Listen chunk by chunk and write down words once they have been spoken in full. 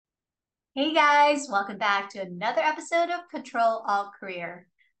Hey guys, welcome back to another episode of Control Alt Career.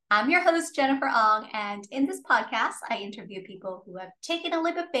 I'm your host, Jennifer Ong, and in this podcast, I interview people who have taken a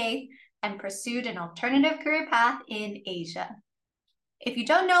leap of faith and pursued an alternative career path in Asia. If you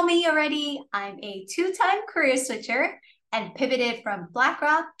don't know me already, I'm a two-time career switcher and pivoted from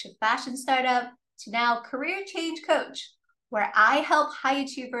BlackRock to fashion startup to now career change coach, where I help high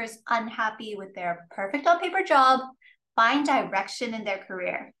achievers unhappy with their perfect on paper job find direction in their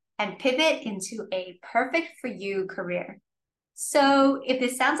career and pivot into a perfect for you career. So if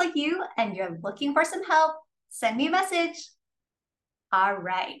this sounds like you and you're looking for some help, send me a message. All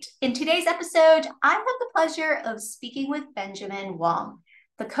right. In today's episode, I have the pleasure of speaking with Benjamin Wong,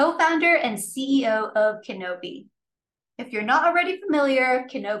 the co-founder and CEO of Kinobi. If you're not already familiar,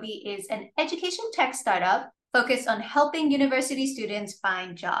 Kinobi is an education tech startup focused on helping university students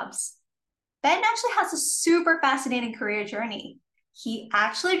find jobs. Ben actually has a super fascinating career journey. He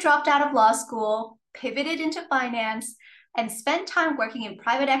actually dropped out of law school, pivoted into finance, and spent time working in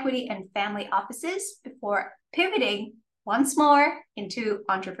private equity and family offices before pivoting once more into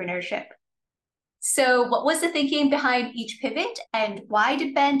entrepreneurship. So, what was the thinking behind each pivot, and why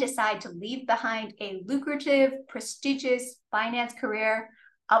did Ben decide to leave behind a lucrative, prestigious finance career,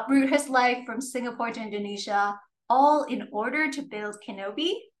 uproot his life from Singapore to Indonesia, all in order to build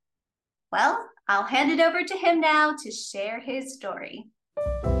Kinobi? Well, I'll hand it over to him now to share his story.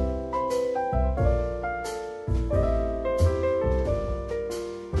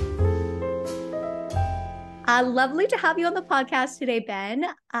 Lovely to have you on the podcast today, Ben.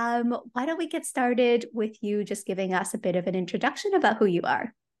 Why don't we get started with you just giving us a bit of an introduction about who you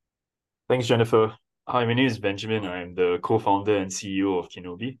are? Thanks, Jennifer. Hi, my name is Benjamin. I'm the co-founder and CEO of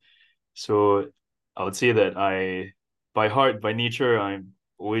Kinobi. So I would say that by heart, by nature, I've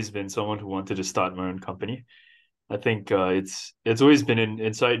always been someone who wanted to start my own company. I think it's always been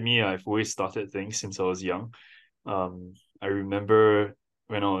inside me. I've always started things since I was young. I remember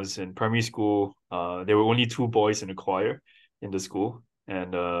when I was in primary school, there were only two boys in the choir in the school.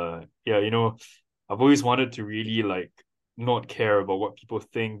 And yeah, I've always wanted to really like not care about what people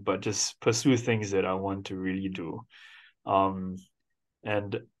think, but just pursue things that I want to really do. Um,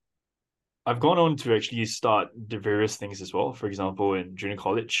 and I've gone on to actually start the various things as well. For example, in junior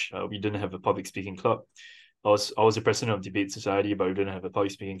college, we didn't have a public speaking club. I was the president of debate society, but we didn't have a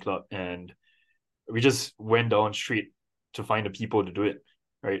public speaking club, and we just went down street to find the people to do it.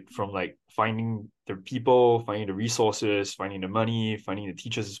 Right, from like finding the people, finding the resources, finding the money, finding the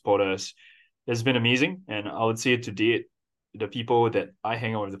teachers to support us. It's been amazing, and I would say to date, the people that I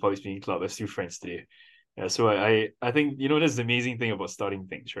hang out with the public speaking club are still friends today. Yeah, so I think that's the amazing thing about starting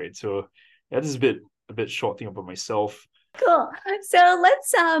things, right? So yeah, this is a bit short thing about myself. Cool. So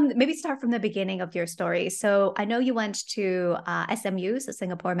let's maybe start from the beginning of your story. So I know you went to SMU, so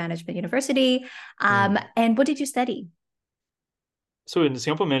Singapore Management University. Mm. And what did you study? So in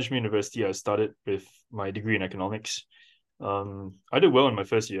Singapore Management University, I started with my degree in economics. I did well in my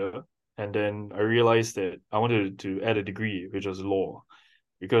first year, and then I realized that I wanted to add a degree, which was law,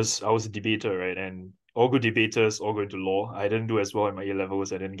 because I was a debater, right? And all good debaters all go into law. I didn't do as well in my A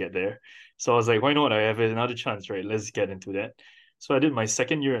levels. I didn't get there, so I was like, why not? I have another chance, right? Let's get into that. So I did my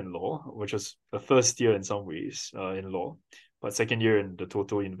second year in law, which was the first year in some ways in law, but second year in the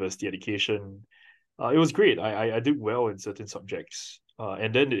total university education. It was great. I did well in certain subjects,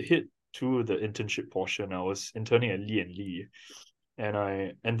 and then it hit to the internship portion. I was interning at Lee and Lee,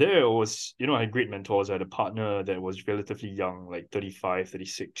 and there was, I had great mentors. I had a partner that was relatively young, like 35,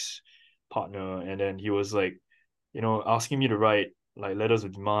 36 partner, and then he was like, asking me to write like letters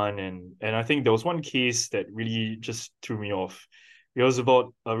of demand, and I think there was one case that really just threw me off. It was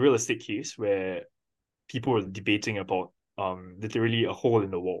about a real estate case where people were debating about literally a hole in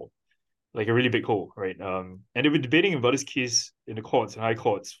the wall, like a really big hole, right? And they were debating about this case in the courts, high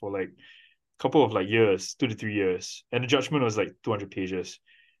courts, for like a couple of like years, 2 to 3 years, and the judgment was like 200 pages.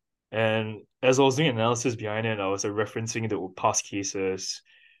 And as I was doing analysis behind it, I was like referencing the past cases,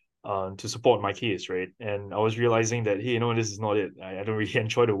 to support my case, right? And I was realizing that, hey, this is not it. I don't really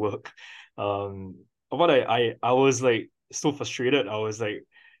enjoy the work. But I was like so frustrated. I was like,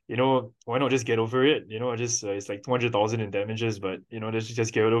 why not just get over it? I just it's like 200,000 in damages, but let's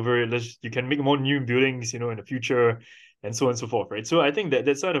just get over it. You can make more new buildings, in the future, and so on and so forth, right? So I think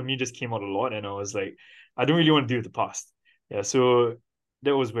that side of me just came out a lot, and I was like, I don't really want to deal with the past. Yeah, so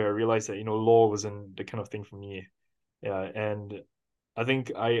that was where I realized that law wasn't the kind of thing for me. Yeah, and I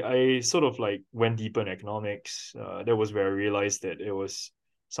think I sort of like went deeper in economics. That was where I realized that it was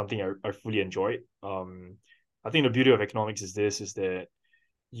something I fully enjoyed. I think the beauty of economics is that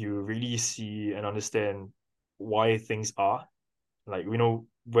you really see and understand why things are. Like,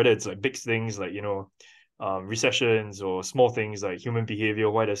 whether it's like big things like, recessions, or small things like human behavior.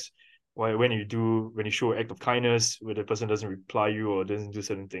 Why when you show an act of kindness where the person doesn't reply you or doesn't do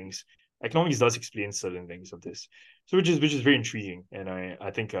certain things, economics does explain certain things of this. So which is very intriguing, and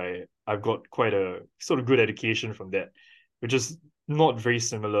I think I've got quite a sort of good education from that, which is not very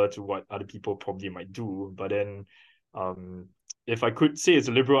similar to what other people probably might do. But then, if I could say it's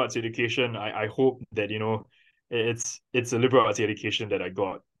a liberal arts education, I hope that it's a liberal arts education that I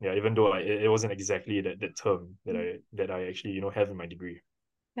got. Yeah, even though it wasn't exactly that term that I actually have in my degree.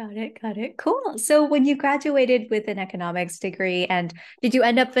 Got it. Got it. Cool. So when you graduated with an economics degree, and did you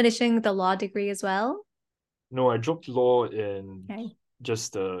end up finishing the law degree as well? No, I dropped law in Okay.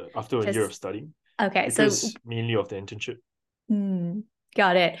 just after a year of Just studying okay. So because mainly of the internship. mm,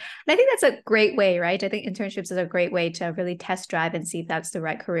 got it. And I think that's a great way, right? I think internships is a great way to really test drive and see if that's the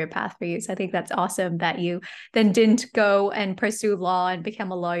right career path for you. So I think that's awesome that you then didn't go and pursue law and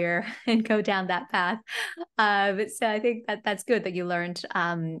become a lawyer and go down that path. So I think that that's good that you learned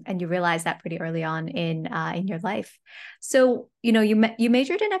and you realized that pretty early on in your life. So you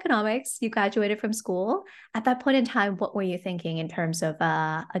majored in economics, you graduated from school. At that point in time, what were you thinking in terms of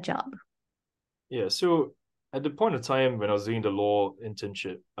a job? Yeah, so at the point of time when I was doing the law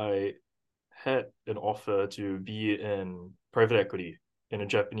internship, I had an offer to be in private equity in a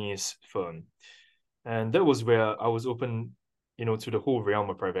Japanese firm. And that was where I was open, to the whole realm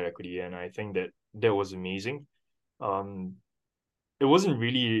of private equity. And I think that was amazing. Um, it wasn't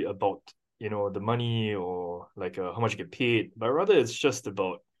really about, the money or like how much you get paid, but rather it's just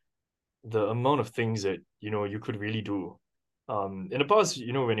about the amount of things that you could really do. In the past,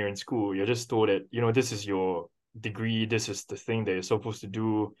 when you're in school, you're just told that this is your degree, this is the thing that you're supposed to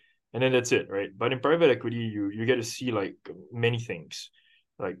do, and then that's it, right? But in private equity, you get to see like many things,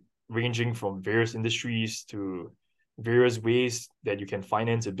 like ranging from various industries to various ways that you can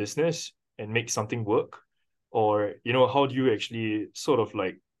finance a business and make something work, or how do you actually sort of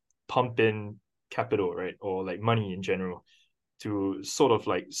like pump in capital, right, or like money in general to sort of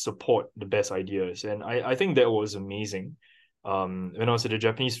like support the best ideas. And I think that was amazing. When I was at a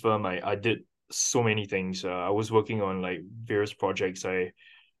Japanese firm, I did so many things. I was working on like various projects. I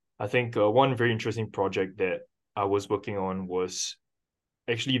think one very interesting project that I was working on was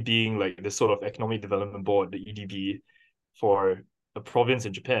actually being like the sort of economic development board, the EDB, for a province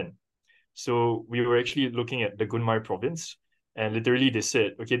in Japan. So we were actually looking at the Gunmai province, and literally they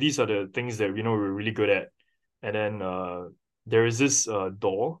said, okay, these are the things that we're really good at. And then there is this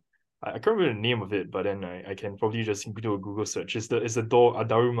door. I can't remember the name of it, but then I can probably just do a Google search. It's a door, a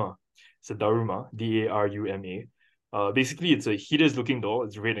daruma. It's a daruma, Daruma. Basically it's a hideous looking door.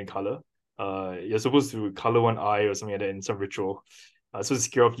 It's red in color. You're supposed to color one eye or something like that in some ritual. So to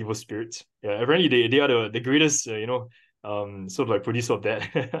scare off evil spirits. Yeah, apparently they are the greatest sort of like producer of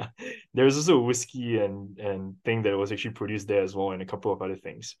that. There's also a whiskey and thing that was actually produced there as well, and a couple of other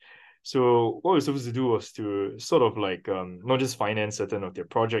things. So what we were supposed to do was to sort of like not just finance certain of their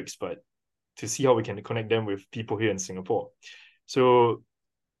projects, but to see how we can connect them with people here in Singapore. So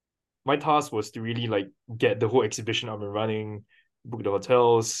my task was to really like get the whole exhibition up and running, book the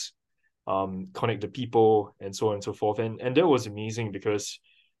hotels, connect the people, and so on and so forth. And that was amazing because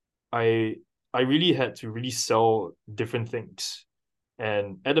I I really had to really sell different things.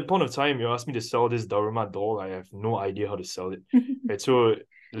 And at the point of time, you asked me to sell this Daruma doll. I have no idea how to sell it. Right. So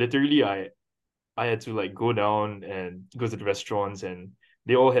literally I had to like go down and go to the restaurants, and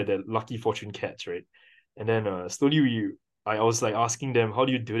they all had their lucky fortune cats, right? And then slowly I was like asking them, how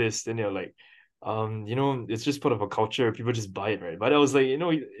do you do this? Then they're like, it's just part of a culture. People just buy it, right? But I was like,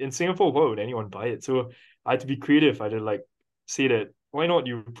 in Singapore, why would anyone buy it? So I had to be creative. I had to like say that why not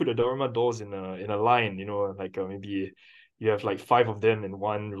you put the Dharma dolls in a line, like maybe you have like five of them in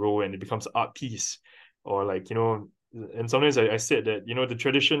one row and it becomes art piece, or like and sometimes I said that the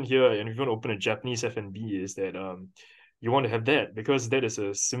tradition here, and if you want to open a Japanese F&B, is that you want to have that because that is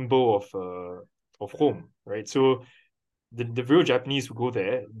a symbol of home, right? So the real Japanese who go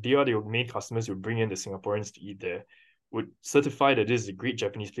there, they are the main customers who bring in the Singaporeans to eat there, would certify that this is a great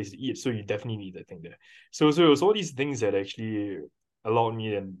Japanese place to eat. So you definitely need that thing there. So it was all these things that actually allowed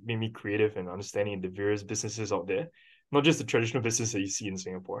me and made me creative and understanding the various businesses out there, not just the traditional business that you see in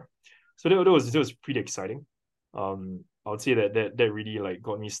Singapore. So that was pretty exciting. I would say that really like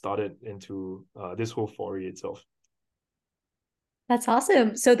got me started into this whole foray itself. That's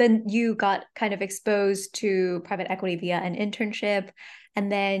awesome. So then you got kind of exposed to private equity via an internship,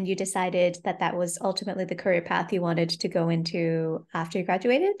 and then you decided that that was ultimately the career path you wanted to go into after you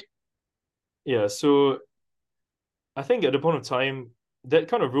graduated? Yeah, so I think at the point of time, that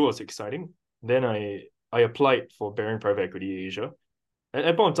kind of role was exciting. Then I applied for Baring Private Equity Asia, at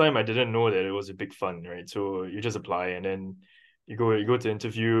that point in time, I didn't know that it was a big fun, right? So you just apply and then you go to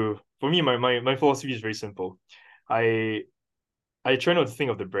interview. For me, my philosophy is very simple. I I try not to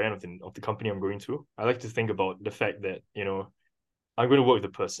think of the brand of the company I'm going to. I like to think about the fact that, I'm going to work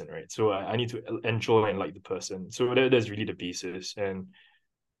with the person, right? So I need to enjoy and like the person. So that's really the basis. And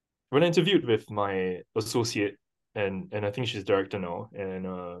when I interviewed with my associate, and I think she's director now, and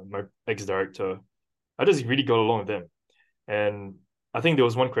my ex-director, I just really got along with them. And I think there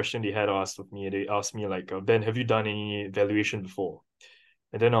was one question they had asked of me. They asked me like, Ben, have you done any valuation before?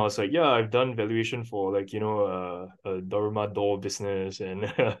 And then I was like, yeah, I've done valuation for like, a Dorama doll business and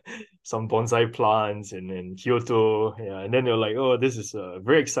some bonsai plants in Kyoto. Yeah. And then they're like, oh, this is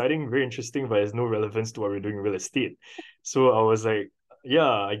very exciting, very interesting, but it's no relevance to what we're doing in real estate. So I was like, yeah,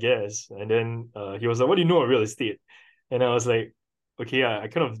 I guess. And then he was like, what do you know of real estate? And I was like, okay, I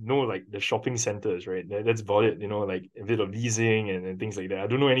kind of know like the shopping centers, right? That's about it, like a bit of leasing and things like that. I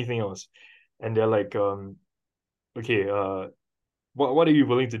don't know anything else. And they're like, okay, what are you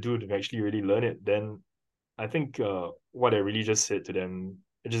willing to do to actually really learn it? Then I think what I really just said to them,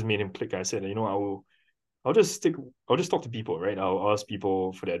 it just made him click. I said, I'll just stick I'll just talk to people, right? I'll ask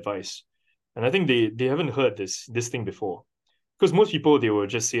people for their advice. And I think they haven't heard this thing before. Because most people they will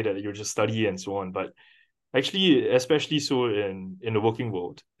just say that you just study and so on. But actually, especially so in the working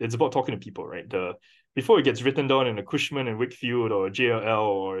world, it's about talking to people, right? The Before it gets written down in a Cushman and Wakefield or JLL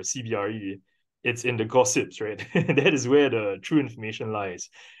or CBRE, it's in the gossips, right? That is where the true information lies.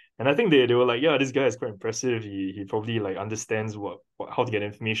 And I think they were like, yeah, this guy is quite impressive. He probably like understands what how to get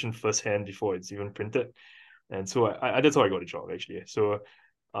information firsthand before it's even printed. And so I that's how I got a job actually. So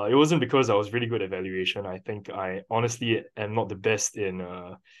it wasn't because I was really good at valuation. I think I honestly am not the best in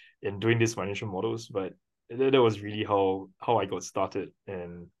doing these financial models, but that was really how I got started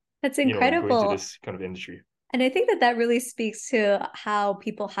and That's going to incredible. this kind of industry. And I think that that really speaks to how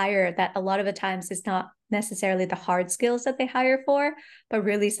people hire, that a lot of the times it's not necessarily the hard skills that they hire for, but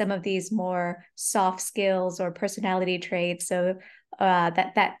really some of these more soft skills or personality traits. So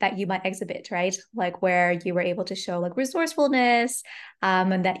that you might exhibit, right? Like where you were able to show like resourcefulness,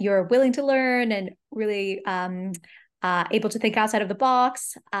 and that you're willing to learn and really able to think outside of the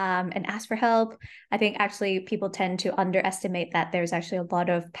box, and ask for help. I think actually people tend to underestimate that there's actually a lot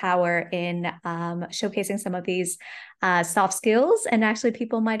of power in showcasing some of these soft skills, and actually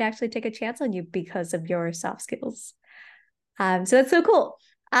people might actually take a chance on you because of your soft skills. So that's so cool.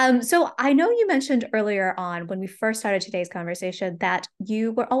 So I know you mentioned earlier on when we first started today's conversation that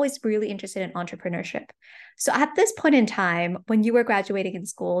you were always really interested in entrepreneurship. So at this point in time, when you were graduating in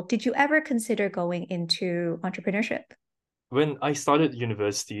school, did you ever consider going into entrepreneurship? When I started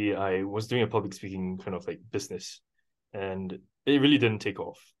university, I was doing a public speaking kind of like business, and it really didn't take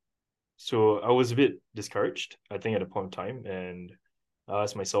off. So I was a bit discouraged, I think, at a point in time, and I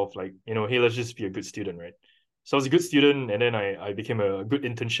asked myself, like, hey, let's just be a good student, right? So I was a good student, and then I became a good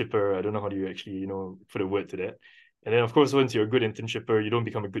internshipper. I don't know how do you actually, put a word to that. And then, of course, once you're a good internshipper, you don't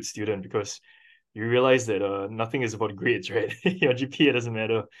become a good student because you realize that nothing is about grades, right? Your GPA doesn't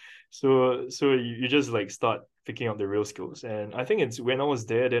matter. So you just like start picking up the real skills. And I think it's when I was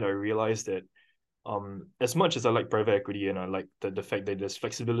there that I realized that as much as I like private equity and I like the fact that there's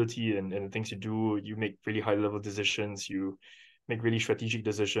flexibility and the things you do, you make really high level decisions, you make really strategic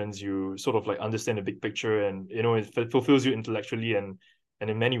decisions, you sort of like understand the big picture, and it fulfills you intellectually and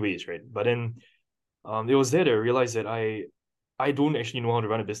in many ways, right? But then it was there that I realized that I don't actually know how to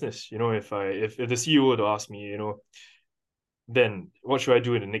run a business. If the CEO were to ask me, then what should I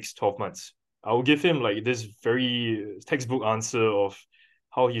do in the next 12 months? I will give him like this very textbook answer of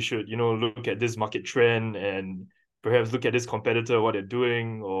how he should, look at this market trend and perhaps look at this competitor, what they're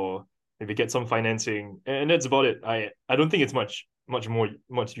doing, or maybe get some financing. And that's about it. I don't think it's much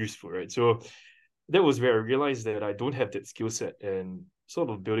useful, right? So that was where I realized that I don't have that skill set in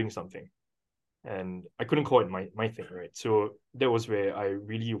sort of building something. And I couldn't call it my thing, right? So that was where I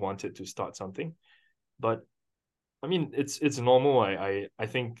really wanted to start something. But I mean, it's normal. I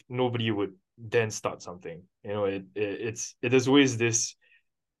think nobody would then start something. There's always this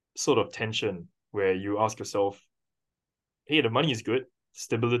sort of tension where you ask yourself, hey, the money is good,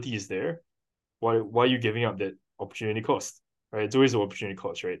 stability is there. Why are you giving up that opportunity cost? Right? It's always an opportunity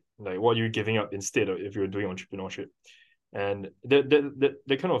cost, right? Like what are you giving up instead of if you're doing entrepreneurship? And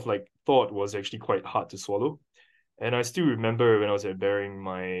that kind of like thought was actually quite hard to swallow. And I still remember when I was at Bearing,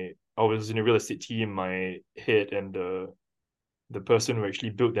 I was in a real estate team, my head and the person who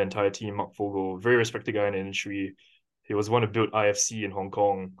actually built the entire team, Mark Fogel, very respected guy in the industry. He was one who built IFC in Hong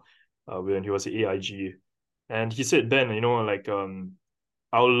Kong when he was at AIG. And he said, Ben, like,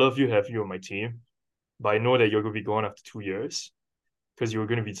 I would love you have you on my team, but I know that you're going to be gone after 2 years because you were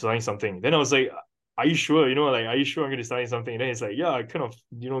going to be studying something. Then I was like, are you sure? Like, are you sure I'm going to be studying something? And then he's like, yeah, I kind of,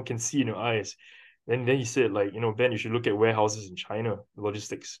 can see in your eyes. Then he said, like, Ben, you should look at warehouses in China,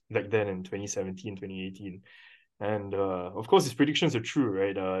 logistics back then in 2017, 2018. And of course, his predictions are true,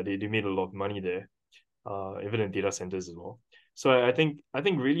 right? They made a lot of money there, even in data centers as well. So I think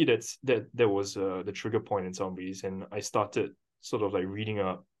really that was the trigger point in some ways, and I started sort of like reading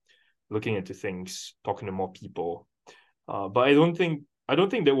up, looking into things, talking to more people. But I don't think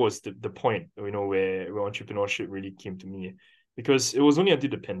that was the point, where entrepreneurship really came to me, because it was only until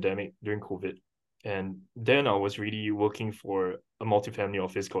the pandemic during COVID, and then I was really working for a multifamily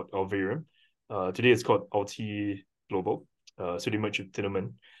office called Alvarium. Today it's called Alti Global. So they merged with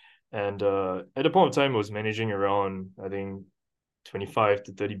Tinnerman. And at the point of time, I was managing around, I think, 25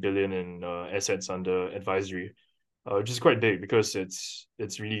 to 30 billion in assets under advisory, which is quite big because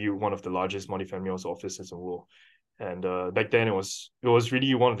it's really one of the largest multifamily offices in the world. And back then, it was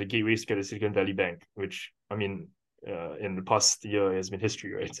really one of the gateways to get a Silicon Valley Bank, which, I mean, in the past year has been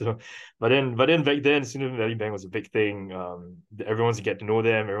history, right? So, but then back then, Silicon Valley Bank was a big thing. Everyone's to get to know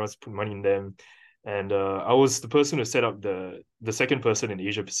them, everyone's put money in them, and I was the person who set up the second person in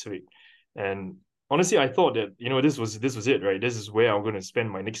Asia Pacific. And honestly, I thought that this was it, right? This is where I'm going to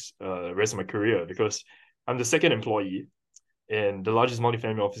spend my next rest of my career, because I'm the second employee in the largest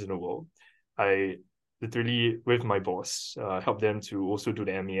multifamily office in the world. I literally, with my boss, help them to also do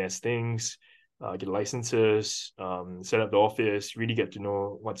the MES things, get licenses, set up the office, really get to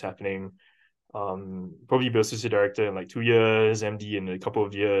know what's happening. Probably be associate director in like 2 years, MD in a couple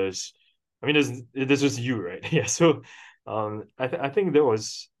of years. I mean, there's just you, right? Yeah. So, I think that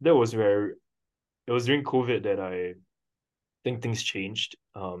was where it was during COVID that I think things changed.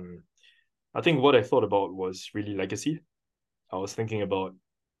 I think what I thought about was really legacy. I was thinking about,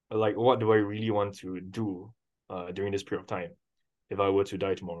 like, what do I really want to do during this period of time if I were to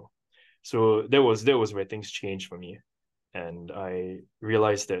die tomorrow. So that was where things changed for me, and I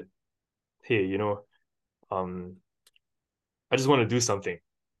realized that, hey, um, I just want to do something,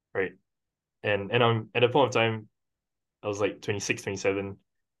 right? And I'm at a point of time, I was like 26, 27.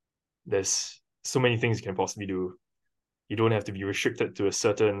 There's so many things you can possibly do. You don't have to be restricted to a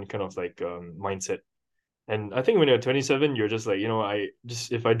certain kind of like mindset. And I think when you're 27, you're just like, I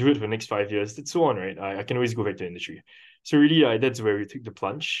just, if I do it for the next 5 years, it's so on, right? I can always go back to the industry. So really, that's where we took the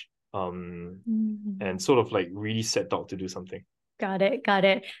plunge, and sort of like really set out to do something. Got it. Got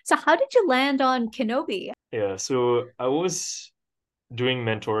it. So how did you land on Kinobi? Yeah, so I was doing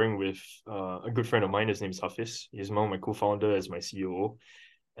mentoring with a good friend of mine. His name's Hafiz. He's one of my co-founder as my COO.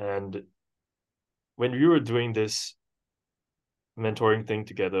 And when we were doing this mentoring thing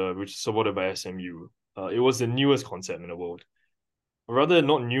together, which is supported by SMU, it was the newest concept in the world. Or rather,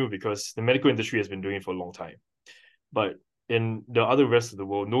 not new, because the medical industry has been doing it for a long time. But in the other rest of the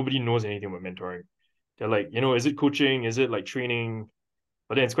world, nobody knows anything about mentoring. They're like, is it coaching? Is it like training?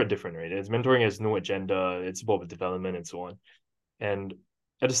 But then it's quite different, right? It's mentoring has no agenda. It's about development and so on. And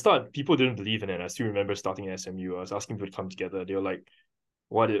at the start, people didn't believe in it. I still remember starting at SMU. I was asking people to come together. They were like,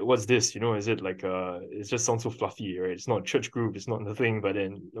 what's this? Is it like it just sounds so fluffy, right? It's not a church group, it's not the thing, but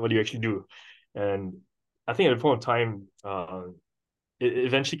then what do you actually do? And I think at the point of time, it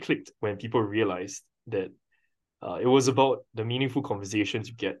eventually clicked when people realized that it was about the meaningful conversations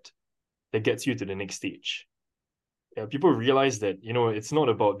you get that gets you to the next stage. People realize that, it's not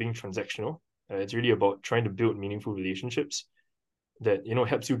about being transactional. It's really about trying to build meaningful relationships that,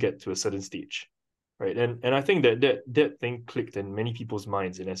 helps you get to a certain stage, right? And I think that thing clicked in many people's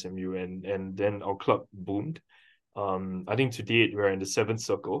minds in SMU, and then our club boomed. I think to date we're in the seventh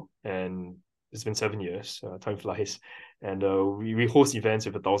circle, and it's been 7 years. Time flies, and we host events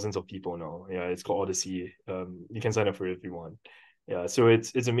with thousands of people now. Yeah, it's called Odyssey. You can sign up for it if you want. Yeah, so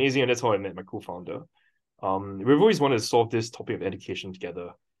it's amazing, and that's how I met my co-founder. We've always wanted to solve this topic of education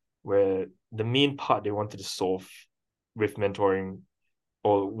together, where the main part they wanted to solve with mentoring,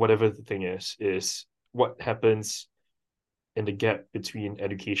 or whatever the thing is what happens in the gap between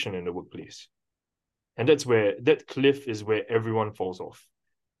education and the workplace. And that's where that cliff is where everyone falls off.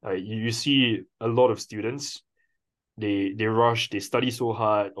 You see a lot of students, they rush, they study so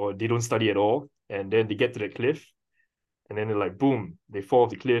hard, or they don't study at all, and then they get to the cliff, and then they're like, boom, they fall off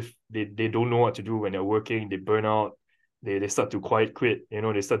the cliff. They don't know what to do when they're working. They burn out. They start to quiet quit.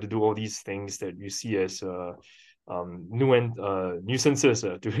 They start to do all these things that you see as nuisances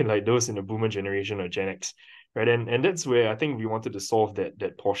to like those in the boomer generation or Gen X, right? And that's where I think we wanted to solve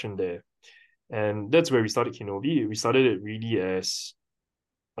that portion there, and that's where we started Kinobi. We started it really as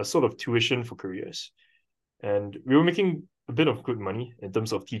a sort of tuition for careers, and we were making a bit of good money in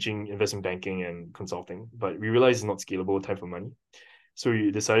terms of teaching investment banking and consulting, but we realized it's not scalable time for money. So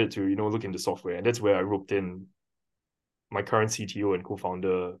we decided to, look into software. And that's where I roped in my current CTO and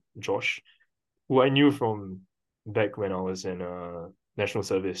co-founder, Josh, who I knew from back when I was in national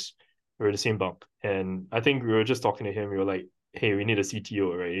service. We were the same bunk. And I think we were just talking to him. We were like, hey, we need a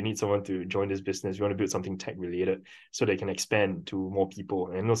CTO, right? You need someone to join this business. We want to build something tech related so they can expand to more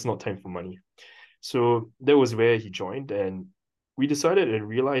people. And it's not time for money. So that was where he joined. And we decided and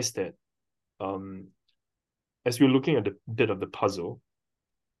realized that as we were looking at the bit of the puzzle,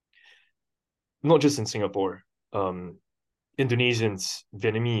 not just in Singapore, Indonesians,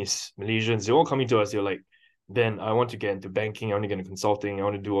 Vietnamese, Malaysians, they're all coming to us. They're like, Ben, I want to get into banking, I want to get into consulting, I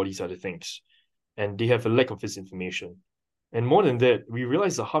want to do all these other things. And they have a lack of this information. And more than that, we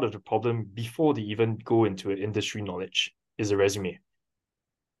realize the heart of the problem before they even go into industry knowledge is a resume.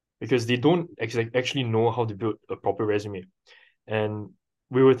 Because they don't actually know how to build a proper resume. And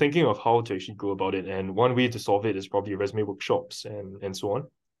we were thinking of how to actually go about it. And one way to solve it is probably resume workshops and so on.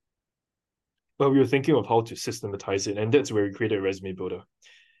 But we were thinking of how to systematize it. And that's where we created a resume builder.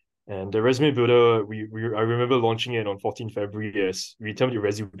 And the resume builder, I remember launching it on 14th February as we termed it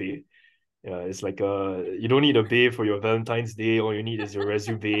resume. Yeah, it's like you don't need a bay for your Valentine's Day. All you need is your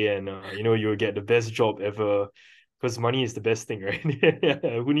resume, and you'll get the best job ever, because money is the best thing, right?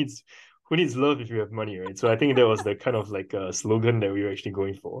 Who needs love if you have money, right? So I think that was the kind of like slogan that we were actually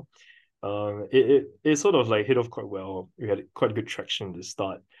going for. It sort of like hit off quite well. We had quite good traction at the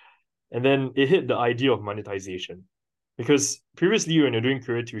start, and then it hit the idea of monetization, because previously when you're doing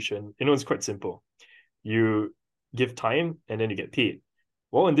career tuition, it's quite simple. You give time and then you get paid.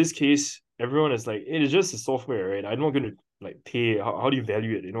 Well, in this case, everyone is like, it is just a software, right? I'm not going to like pay. How do you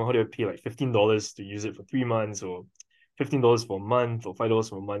value it? How do I pay like $15 to use it for 3 months, or $15 for a month, or $5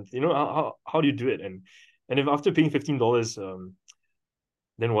 for a month? How do you do it? And if after paying $15,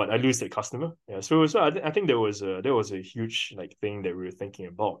 then what? I lose that customer. Yeah. So I think there was a huge like thing that we were thinking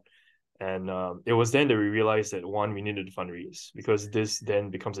about. And it was then that we realized that one, we needed to fundraise, because this then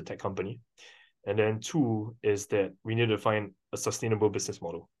becomes a tech company. And then two is that we needed to find a sustainable business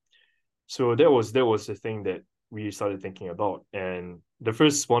model. So that was the thing that we started thinking about. And the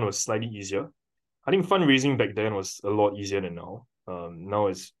first one was slightly easier. I think fundraising back then was a lot easier than now. Now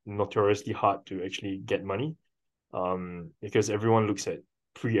it's notoriously hard to actually get money, because everyone looks at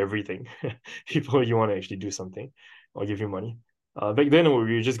everything. People, you want to actually do something or give you money. Back then,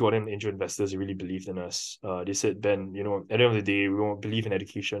 we just got in angel investors who really believed in us. They said, Ben, at the end of the day, we won't believe in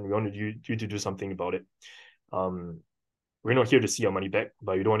education. We want you to do something about it. We're not here to see our money back,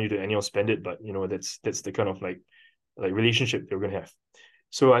 but we don't want you to anyhow spend it. But that's the kind of like relationship that we're gonna have.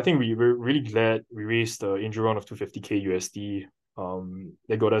 So I think we were really glad we raised the angel round of 250K USD.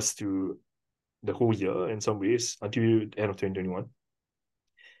 That got us to the whole year in some ways until the end of 2021.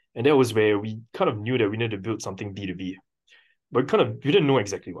 And that was where we kind of knew that we needed to build something B2B, but we didn't know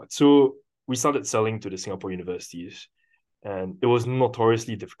exactly what. So we started selling to the Singapore universities, and it was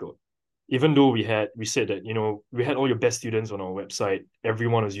notoriously difficult. Even though we said that, we had all your best students on our website,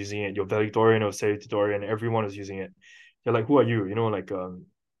 everyone was using it, your valedictorian or salutatorian, everyone was using it. They're like, who are you?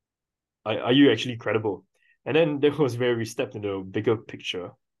 Are you actually credible? And then that was where we stepped into a bigger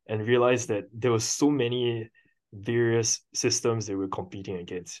picture and realized that there were so many various systems that we're competing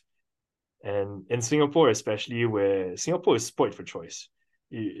against. And in Singapore, especially, where Singapore is spoiled for choice.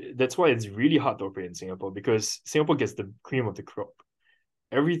 That's why it's really hard to operate in Singapore, because Singapore gets the cream of the crop.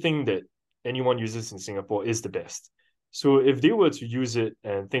 Everything that anyone uses in Singapore is the best. So if they were to use it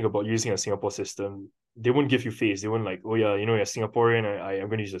and think about using a Singapore system, they wouldn't give you face. They wouldn't like, oh yeah, you're Singaporean, I'm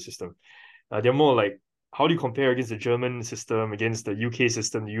going to use the system. They're more like, how do you compare against the German system, against the UK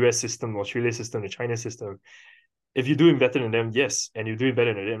system, the US system, the Australia system, the China system? If you're doing better than them, yes, and you're doing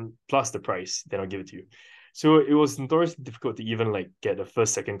better than them, plus the price, then I'll give it to you. So it was notoriously difficult to even like get a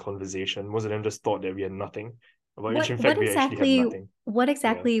first, second conversation. Most of them just thought that we had nothing, but which in fact we actually had nothing. What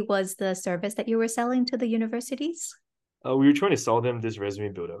exactly was the service that you were selling to the universities? We were trying to sell them this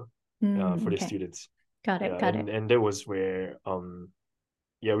resume builder for the Okay. students. Got it. And that was where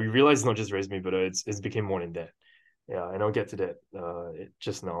we realized not just resume builder, it's became more than that. Yeah, and I'll get to that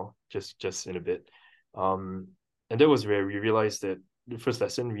just now, just in a bit. And that was where we realized that the first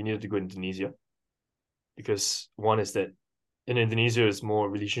lesson, we needed to go to Indonesia, because one is that in Indonesia is more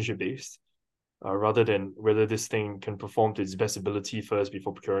relationship based, rather than whether this thing can perform to its best ability first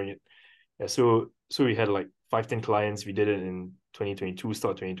before procuring it. Yeah, so we had like 5-10 clients. We did it in 2022,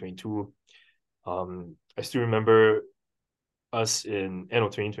 start 2022. I still remember us in end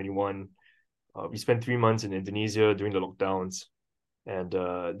of 2021. We spent 3 months in Indonesia during the lockdowns, and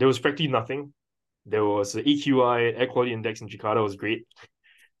there was practically nothing. There was the AQI, air quality index in Jakarta was great.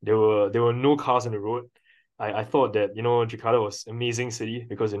 There were no cars on the road. I thought that, Jakarta was amazing city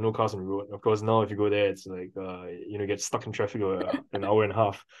because there are no cars on the road. Of course, now if you go there, it's like, get stuck in traffic for an hour and a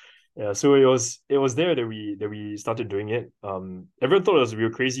half. Yeah, so it was there that we started doing it. Everyone thought it was real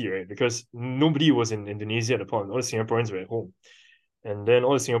crazy, right? Because nobody was in Indonesia at the point. All the Singaporeans were at home. And then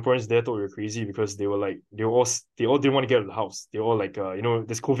all the Singaporeans there thought we were crazy because they all didn't want to get out of the house. They all like,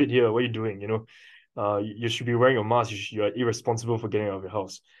 there's COVID here. What are you doing? You should be wearing a mask. You are irresponsible for getting out of your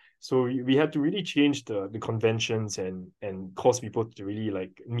house. So we had to really change the conventions and cause people to really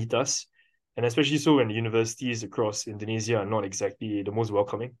like meet us. And especially so when the universities across Indonesia are not exactly the most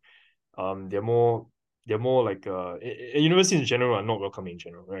welcoming. They're more like universities in general are not welcoming in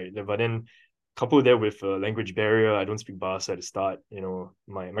general, right? But then couple that with a language barrier. I don't speak Bahasa at the start.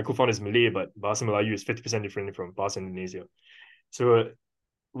 My co-founder is Malay, but Bahasa Melayu is 50% different from Bahasa Indonesia. So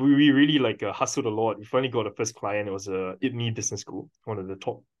we really like hustled a lot. We finally got a first client. It was a IPMI Business School, one of the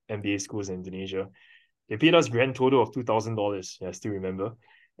top MBA schools in Indonesia. They paid us grand total of $2,000. Yeah, I still remember.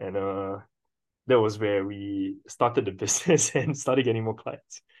 And that was where we started the business and started getting more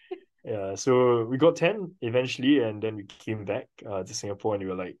clients. Yeah, so we got 10 eventually, and then we came back to Singapore and we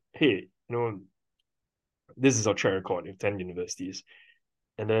were like, hey, this is our track record with 10 universities.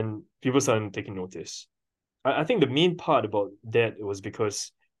 And then people started taking notice. I think the main part about that was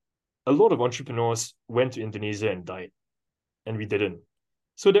because a lot of entrepreneurs went to Indonesia and died, and we didn't.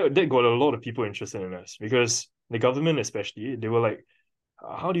 So that got a lot of people interested in us because the government, especially, they were like,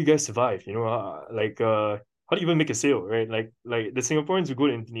 how do you guys survive? How do you even make a sale, right? Like the Singaporeans who go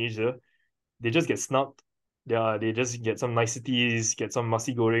to Indonesia, they just get snubbed. They just get some niceties, get some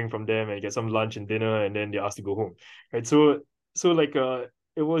nasi goreng from them, and get some lunch and dinner, and then they're asked to go home, right? So like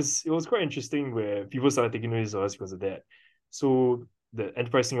it was quite interesting where people started taking notice of us because of that. So the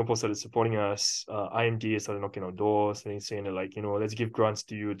Enterprise Singapore started supporting us. IMD started knocking on doors, saying that like let's give grants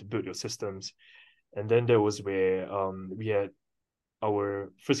to you to build your systems, and then there was where we had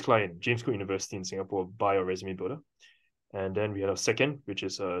our first client, James Cook University in Singapore, buy our resume builder. And then we had our second, which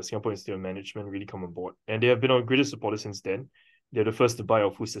is Singapore Institute of Management, really come on board. And they have been our greatest supporters since then. They're the first to buy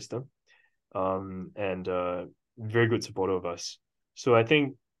our full system, and very good supporter of us. So I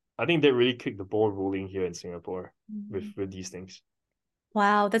think that really kicked the ball rolling here in Singapore with these things.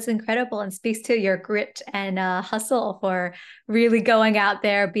 Wow, that's incredible and speaks to your grit and hustle for really going out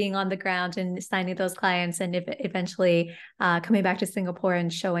there, being on the ground and signing those clients and eventually coming back to Singapore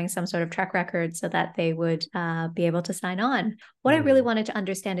and showing some sort of track record so that they would be able to sign on. What I really wanted to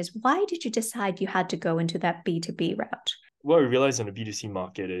understand is why did you decide you had to go into that B2B route? What we realized in the B2C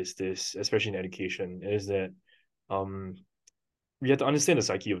market is this, especially in education, is that we have to understand the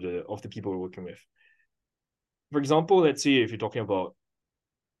psyche of the people we're working with. For example, let's say if you're talking about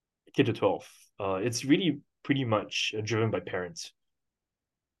K to 12, it's really pretty much driven by parents.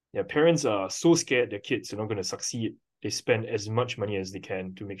 Yeah, parents are so scared their kids are not going to succeed. They spend as much money as they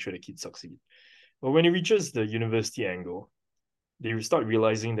can to make sure the kids succeed. But when it reaches the university angle, they start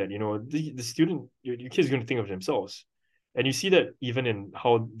realizing that the student, your kid's going to think of themselves, and you see that even in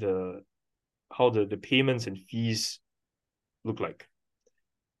how the payments and fees look like.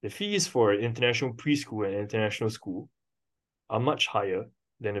 The fees for international preschool and international school are much higher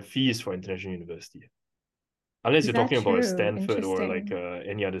than the fees for international university. Unless Is you're that talking about a true? Stanford or like Interesting.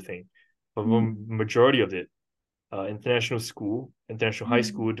 any other thing. But the majority of it, international school, international high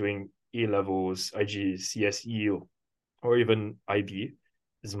school doing A levels, IGCSE, or even IB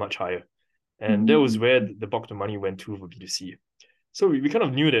is much higher. And that was where the bulk of the money went to for B2C. So we kind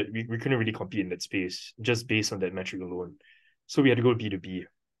of knew that we couldn't really compete in that space just based on that metric alone. So we had to go B2B.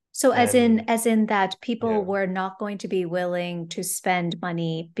 So And as in that people yeah, were not going to be willing to spend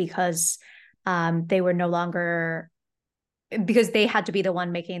money because they were no longer because they had to be the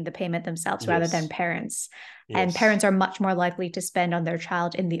one making the payment themselves rather than yes, parents. And yes, parents are much more likely to spend on their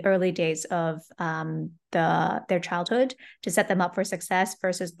child in the early days of their childhood to set them up for success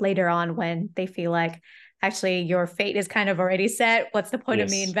versus later on when they feel like actually your fate is kind of already set. What's the point of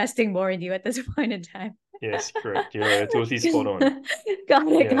me yes, investing more in you at this point in time? yes, correct. You're totally spot on. Got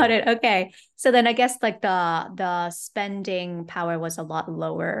Yeah. it. Okay. So then I guess like the spending power was a lot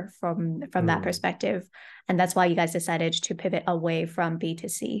lower from that Mm. perspective. And that's why you guys decided to pivot away from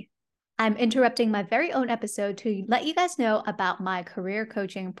B2C. I'm interrupting my very own episode to let you guys know about my career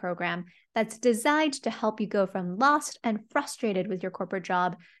coaching program that's designed to help you go from lost and frustrated with your corporate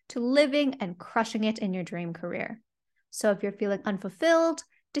job to living and crushing it in your dream career. So if you're feeling unfulfilled,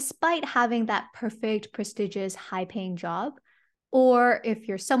 despite having that perfect, prestigious, high paying job, or if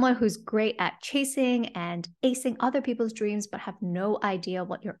you're someone who's great at chasing and acing other people's dreams, but have no idea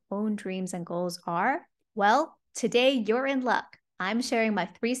what your own dreams and goals are, well, today you're in luck. I'm sharing my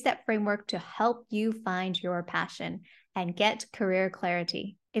 3-step framework to help you find your passion and get career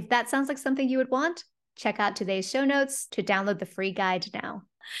clarity. If that sounds like something you would want, check out today's show notes to download the free guide now.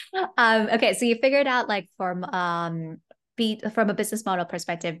 Okay, so you figured out like from a business model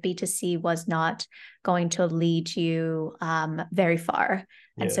perspective, B2C was not going to lead you very far.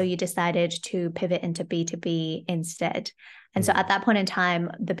 And so you decided to pivot into B2B instead. And so at that point in time,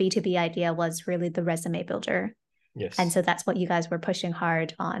 the B2B idea was really the resume builder. Yes. And so that's what you guys were pushing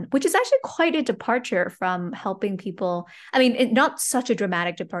hard on, which is actually quite a departure from helping people. I mean, not such a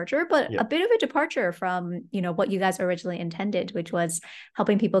dramatic departure, but a bit of a departure from, what you guys originally intended, which was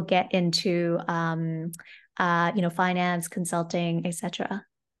helping people get into, finance, consulting, etc.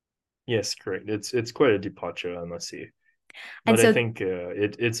 Yes, correct. It's quite a departure, I must say. And But so, I think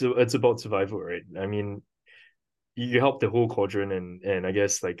it's about survival, right? I mean, you help the whole quadrant, and I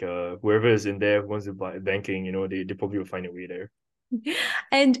guess like whoever is in there who wants to buy banking, they probably will find a way there.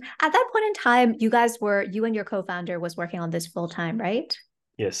 and at that point in time, you and your co-founder was working on this full time, right?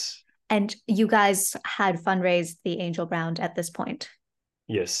 Yes. And you guys had fundraised the angel round at this point.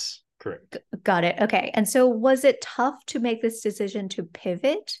 Yes, correct. Got it. Okay. And so was it tough to make this decision to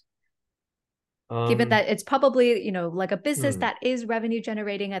pivot? Given that it's probably, like a business that is revenue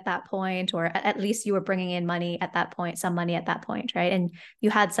generating at that point, or at least you were bringing in money at that point, some money at that point, right? And you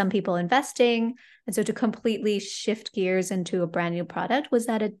had some people investing. And so to completely shift gears into a brand new product, was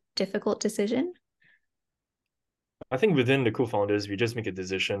that a difficult decision? I think within the co-founders, we just make a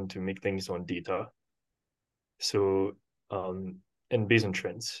decision to make things on data. So, and based on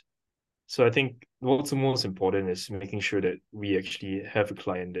trends. So I think what's the most important is making sure that we actually have a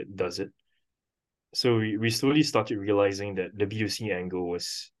client that does it. So we slowly started realizing that the B2C angle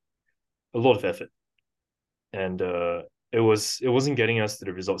was a lot of effort, and it wasn't getting us to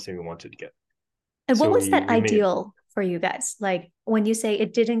the results that we wanted to get. And what So was that we made ideal for you guys? Like when you say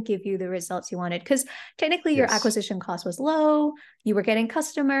it didn't give you the results you wanted, because technically your yes, acquisition cost was low, you were getting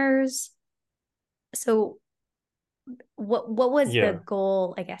customers. So what was the yeah,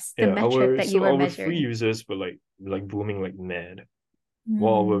 goal, I guess, the yeah. metric that you were Our free measuring? users were like booming like mad,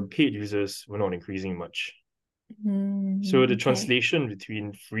 while our Mm, paid users were not increasing much. So the okay. translation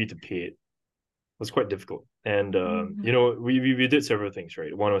between free to paid was quite difficult. And Mm, we did several things,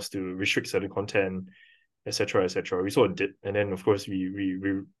 right? One was to restrict certain content, etc., etc. We sort of did, and then of course we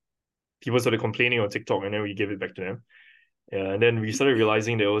people started complaining on TikTok, and then we gave it back to them. Yeah, and then we started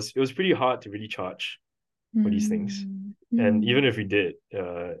realizing that it was pretty hard to really charge for these things. mm, And even mm, if we did,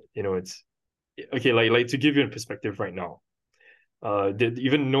 it's okay. Like to give you a perspective right now,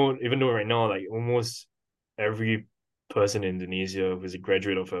 even though right now like almost every person in Indonesia who's a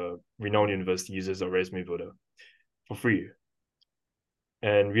graduate of a renowned university uses our resume builder for free,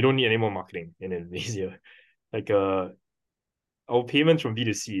 and we don't need any more marketing in Indonesia. Like our payments from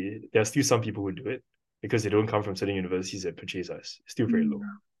B2C, there are still some people who do it because they don't come from certain universities that purchase us. It's still very low.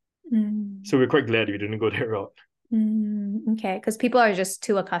 mm, mm. So we're quite glad we didn't go that route. Okay, because people are just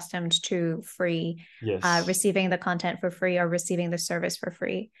too accustomed to free, Yes. receiving the content for free or receiving the service for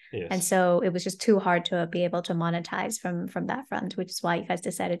free, and Yes. so it was just too hard to be able to monetize from that front, which is why you guys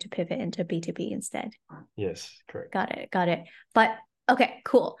decided to pivot into B2B instead. Yes. Correct. Got it, got it. But okay,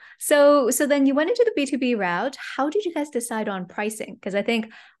 cool. So then you went into the B2B route. How did you guys decide on pricing? Because I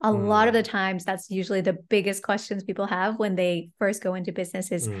think a lot of the Mm, times that's usually the biggest questions people have when they first go into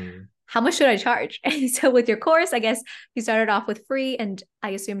business is mm, how much should I charge? And so with your course, I guess you started off with free, and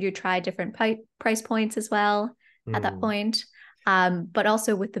I assumed you tried different price points as well at that mm. point. But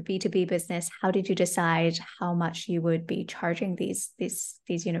also with the B2B business, how did you decide how much you would be charging these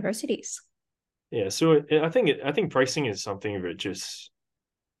universities? Yeah. So I think pricing is something which is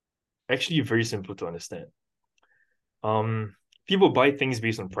actually very simple to understand. Um, People buy things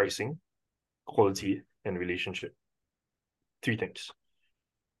based on pricing, quality, and relationship. Three things.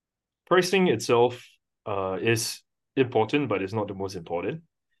 Pricing itself is important, but it's not the most important.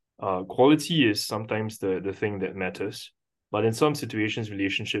 Quality is sometimes the thing that matters, but in some situations,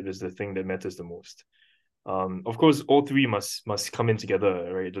 relationship is the thing that matters the most. Of course, all three must come in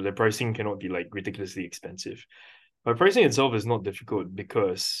together, right? The pricing cannot be like ridiculously expensive. But pricing itself is not difficult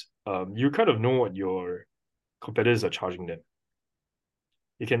because you kind of know what your competitors are charging them.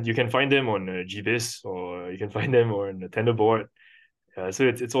 You can find them on GBIS, or you can find them on the tender board. So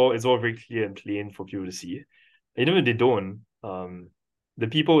it's all very clear and plain for people to see. And even if they don't, the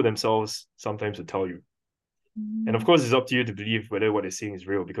people themselves sometimes will tell you. And of course, it's up to you to believe whether what they're saying is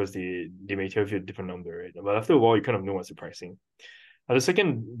real, because they may tell you a different number, right? But after a while, you kind of know what's the pricing.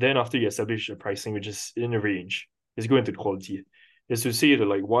 Then after you establish a pricing which is in a range, is go into the quality. Is to say that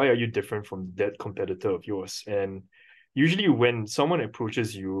like, why are you different from that competitor of yours? And usually when someone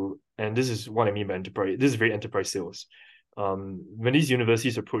approaches you, and this is what I mean by enterprise, this is very enterprise sales. When these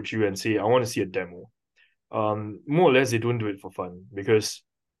universities approach you and say, I want to see a demo, more or less they don't do it for fun, because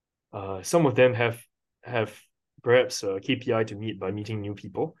some of them have perhaps a KPI to meet by meeting new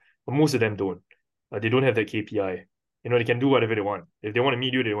people, but most of them don't. They don't have that KPI. You know, they can do whatever they want. If they want to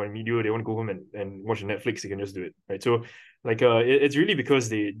meet you, they want to meet you. They want to go home and watch Netflix, they can just do it, right? So, like, it's really because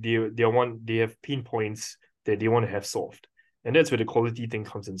they have pain points that they want to have solved, and that's where the quality thing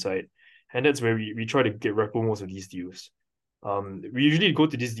comes inside, and that's where we try to get repo most of these deals. We usually go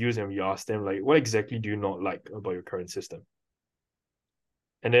to these deals and we ask them, like, what exactly do you not like about your current system?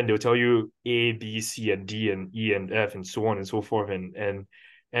 And then they'll tell you A, B, C, and D, and E, and F, and so on and so forth, and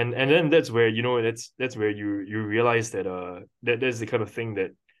then that's where, you know, that's where you realize that that's the kind of thing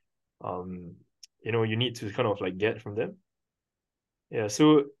that you know, you need to kind of like get from them. Yeah,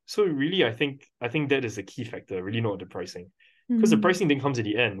 so really, I think that is the key factor, really, not the pricing, because the pricing thing comes at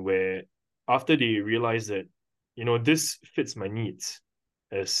the end, where after they realize that, you know, this fits my needs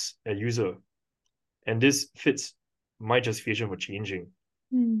as a user, and this fits my justification for changing,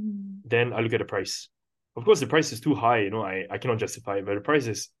 then I look at the price. Of course, the price is too high, you know, I cannot justify it, but the price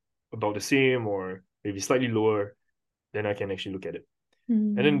is about the same or maybe slightly lower, then I can actually look at it.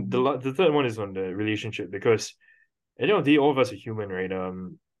 And then the third one is on the relationship, because at the end of the day, all of us are human, right?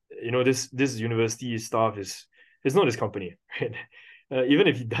 You know, this university staff is not his company, right? Even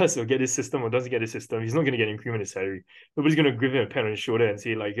if he does or get his system or doesn't get his system, he's not going to get an increment in salary. Nobody's going to give him a pat on his shoulder and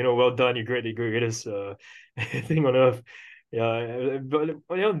say, like, you know, well done, you're great, you're great, greatest thing on earth. Yeah, but at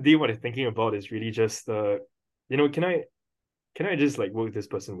the end of the day, what I'm thinking about is really just, you know, can I just like work with this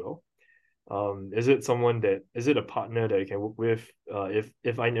person well? Is it a partner that I can work with?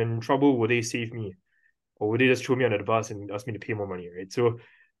 If I'm in trouble, will they save me? Or would they just throw me under the bus and ask me to pay more money, right? So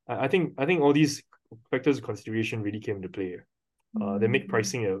I think all these factors of consideration really came into play. They make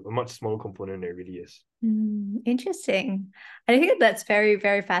pricing a much smaller component than it really is. Interesting. I think that's very,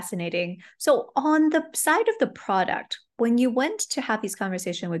 very fascinating. So on the side of the product, when you went to have these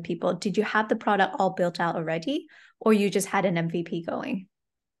conversations with people, did you have the product all built out already, or you just had an MVP going?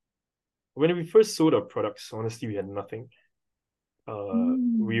 When we first sold our products, honestly, we had nothing.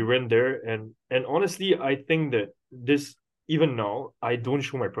 We went there, and honestly, I think that this, even now, I don't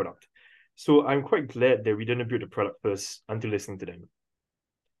show my product. So I'm quite glad that we didn't build the product first until listening to them.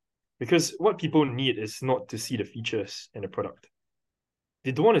 Because what people need is not to see the features and the product.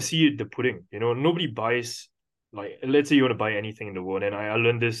 They don't want to see the pudding. You know, nobody buys, like, let's say you want to buy anything in the world. And I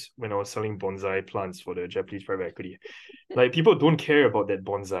learned this when I was selling bonsai plants for the Japanese private equity. Like, people don't care about that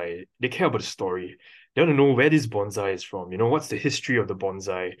bonsai. They care about the story. They want to know where this bonsai is from. You know, what's the history of the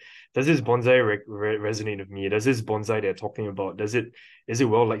bonsai? Does this bonsai resonate with me? Does this bonsai they're talking about, is it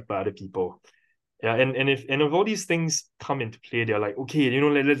well liked by other people? Yeah, and if all these things come into play, they're like, okay, you know,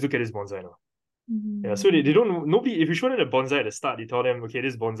 let's look at this bonsai now. Yeah, so they don't, nobody, if you show them a bonsai at the start, you tell them, okay,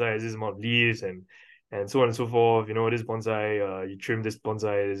 this bonsai has this amount of leaves and so on and so forth. You know, this bonsai, you trim this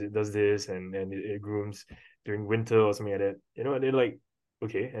bonsai, it does this, and it grooms during winter or something like that. You know, and they're like,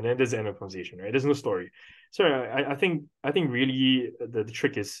 okay, and then there's the end of the conversation, right? There's no story. So I think really the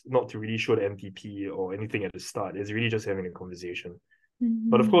trick is not to really show the MVP or anything at the start. It's really just having a conversation.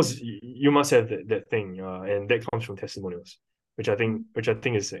 But of course, you must have that thing, and that comes from testimonials, which I think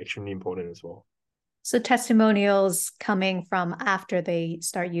is extremely important as well. So testimonials coming from after they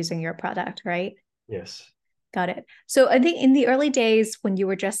start using your product, right? Yes. Got it. So I think in the early days when you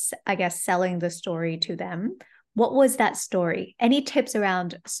were just, I guess, selling the story to them, what was that story? Any tips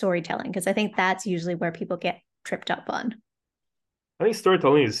around storytelling? Because I think that's usually where people get tripped up on. I think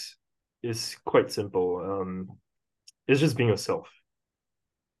storytelling is quite simple. It's just being yourself.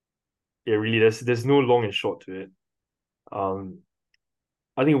 Yeah, really, there's no long and short to it. Um,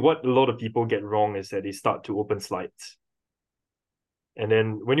 I think what a lot of people get wrong is that they start to open slides. And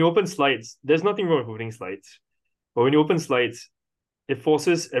then when you open slides, there's nothing wrong with opening slides. But when you open slides, it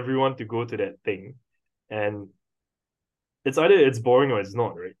forces everyone to go to that thing. And it's either it's boring or it's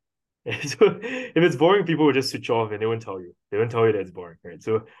not, right? So if it's boring, people will just switch off and they won't tell you. They won't tell you that it's boring, right?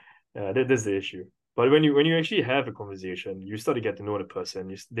 So that's the issue. But when you actually have a conversation, you start to get to know the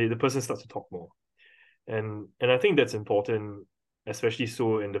person. The person starts to talk more, and I think that's important, especially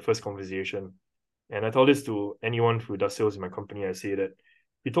so in the first conversation. And I tell this to anyone who does sales in my company. I say that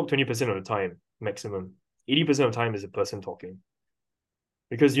you talk 20% of the time maximum. 80% of the time is the person talking,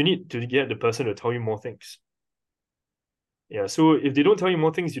 because you need to get the person to tell you more things. Yeah, so if they don't tell you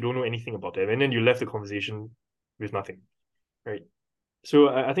more things, you don't know anything about them, and then you left the conversation with nothing, right? So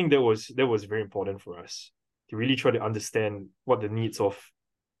I think that was very important for us to really try to understand what the needs of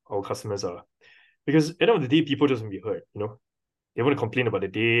our customers are. Because at the end of the day, people just want to be heard, you know. They want to complain about the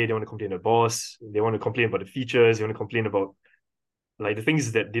day, they want to complain about the boss, they want to complain about the features, they want to complain about like the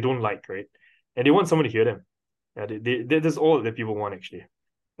things that they don't like, right? And they want someone to hear them. Yeah, that's all that people want actually.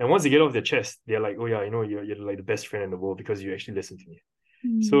 And once they get off their chest, they're like, oh yeah, you know, you're like the best friend in the world because you actually listen to me.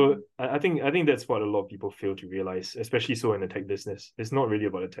 So I think that's what a lot of people fail to realize, especially so in the tech business. It's not really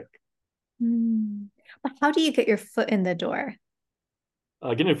about the tech. But how do you get your foot in the door?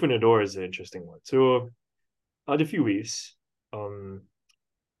 Getting your foot in the door is an interesting one. So there are a few ways. Um,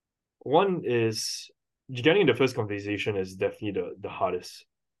 One is getting the first conversation is definitely the hardest,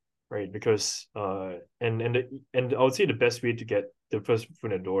 right? Because and I would say the best way to get the first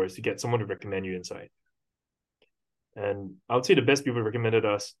foot in the door is to get someone to recommend you inside. And I would say the best people recommended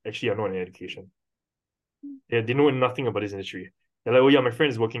us actually are not in education. They know nothing about this industry. They're like, oh yeah, my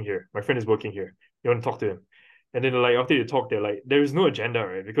friend is working here. My friend is working here. You want to talk to him? And then like after you talk, they're like, there is no agenda,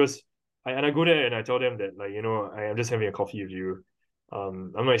 right? Because I go there and I tell them that like, you know, I am just having a coffee with you.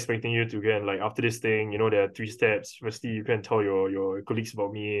 I'm not expecting you to get like after this thing, you know, there are 3 steps. Firstly, you can tell your colleagues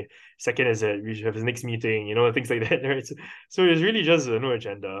about me. Second is that we should have this next meeting, you know, things like that, right? So it's really just no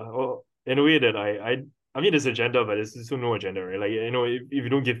agenda. Or in a way that I mean, there's agenda, but there's still no agenda, right? Like, you know, if you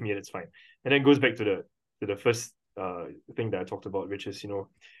don't give me it, it's fine. And then it goes back to the first thing that I talked about, which is, you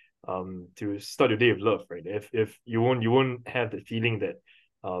know, to start your day with love, right? If you won't have the feeling that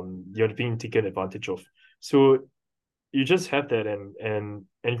you're being taken advantage of. So you just have that,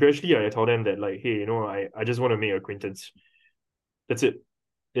 and gradually I told them that like, hey, you know, I just want to make acquaintance. That's it.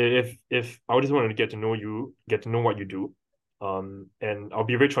 If I just want to get to know you, get to know what you do, and I'll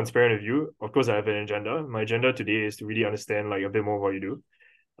be very transparent with you. Of course, I have an agenda. My agenda today is to really understand like a bit more what you do,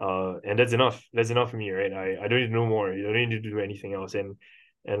 and that's enough. That's enough for me, right? I don't need to know more. I don't need to do anything else. And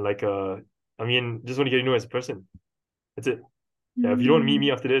like I mean, just want to get to know as a person. That's it. Yeah, if you don't meet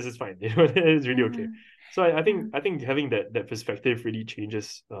me after this, it's fine. You know, it's really okay. So I think having that perspective really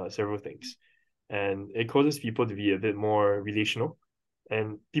changes several things, and it causes people to be a bit more relational,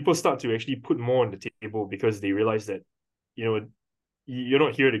 and people start to actually put more on the table because they realize that, you know, you're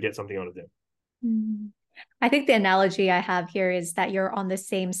not here to get something out of them. I think the analogy I have here is that you're on the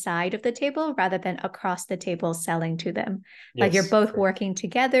same side of the table rather than across the table selling to them. Like you're Yes, both correct. working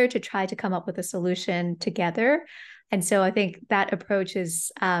together to try to come up with a solution together. And so I think that approach is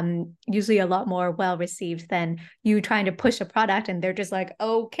usually a lot more well received than you trying to push a product and they're just like,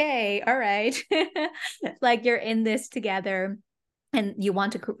 okay, all right. Like you're in this together and you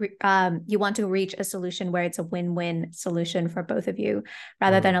want to reach a solution where it's a win-win solution for both of you,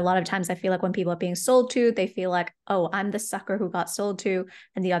 rather than a lot of times I feel like when people are being sold to, they feel like, oh, I'm the sucker who got sold to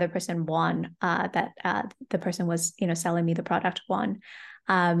and the other person won, that the person was, you know, selling me the product won.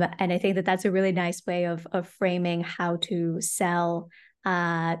 And I think that that's a really nice way of framing how to sell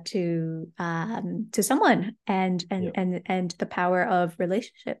to someone, Yeah. and the power of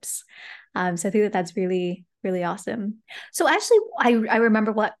relationships. So I think that that's really really awesome. So actually, I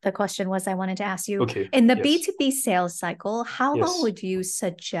remember what the question was I wanted to ask you. Okay. In the Yes. B2B sales cycle, how long Yes. would you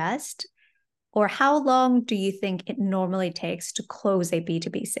suggest, or how long do you think it normally takes to close a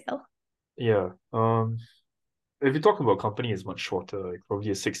B2B sale? Yeah. If you talk about company, it's much shorter, like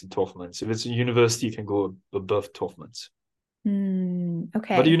probably 6 to 12 months. If it's a university, you can go above 12 months. But the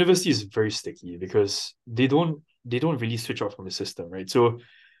Okay. university is very sticky because they don't really switch off from the system, right? So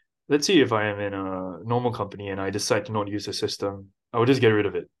let's say if I am in a normal company and I decide to not use the system, I will just get rid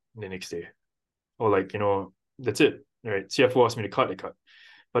of it the next day. Or like, you know, that's it. Right. CFO asked me to cut, I cut.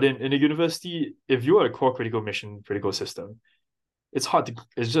 But in a university, if you are a core critical mission, critical system, it's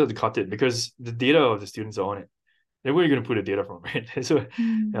just to cut it because the data of the students are on it. Then where are you going to put the data from, right? So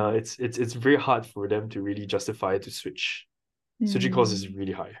it's very hard for them to really justify to switch. Switching cost is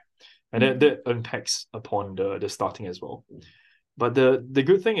really high. And that impacts upon the starting as well. But the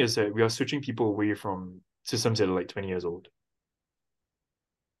good thing is that we are switching people away from systems that are like 20 years old.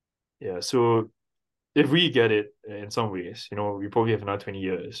 Yeah. So if we get it in some ways, you know, we probably have another 20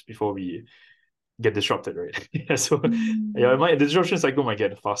 years before we get disrupted, right? Yeah. So yeah, the disruption cycle might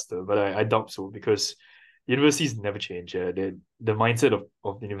get faster, but I doubt so because universities never change. Yeah. The mindset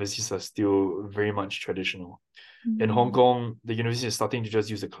of the universities are still very much traditional. In Hong Kong, the university is starting to just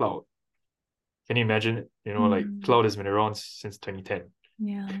use the cloud. Can you imagine? You know, like cloud has been around since 2010.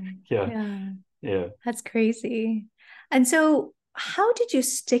 Yeah. Yeah. Yeah. Yeah. That's crazy. And so, how did you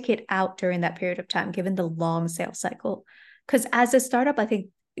stick it out during that period of time, given the long sales cycle? Because as a startup, I think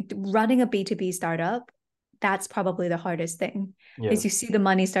running a B2B startup, that's probably the hardest thing, Yeah. is you see the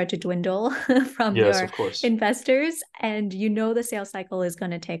money start to dwindle from Yes, your of course. investors, and you know the sales cycle is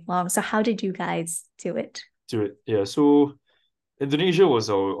going to take long. So how did you guys do it? Do it. Yeah. So Indonesia was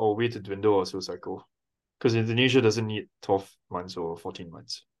our way to dwindle our sales cycle because Indonesia doesn't need 12 months or 14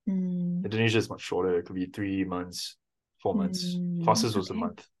 months. Indonesia is much shorter. It could be 3 months, 4 months. Fastest was a Okay.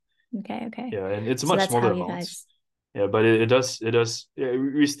 month. Okay. Yeah, and it's So much that's how smaller you amounts. guys. Yeah, but yeah,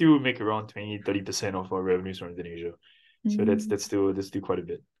 we still make around 20-30% of our revenues from Indonesia. So that's still quite a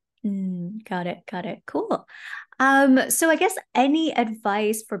bit. Got it. Got it. Cool. So I guess any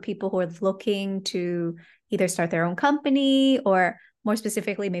advice for people who are looking to either start their own company or more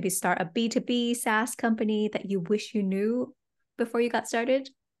specifically, maybe start a B2B SaaS company that you wish you knew before you got started?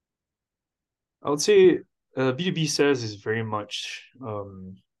 I would say B2B sales is very much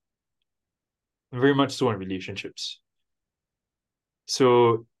so on relationships.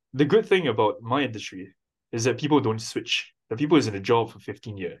 So the good thing about my industry is that people don't switch. The people is in a job for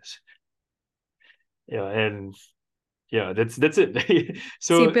 15 years. Yeah, and yeah, that's it.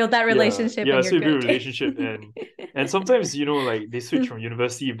 So you So build that yeah, relationship yeah, and you're so you build a good. relationship and sometimes, like they switch from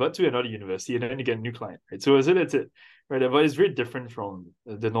university but to another university and then you get a new client, right? So that's it. Right. But it's very different from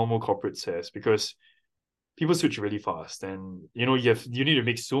the normal corporate sales because people switch really fast and you need to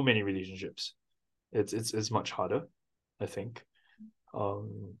make so many relationships. It's much harder, I think.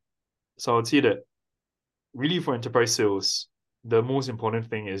 Um so I would say that really for enterprise sales, the most important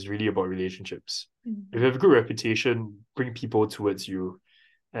thing is really about relationships. If you have a good reputation, bring people towards you.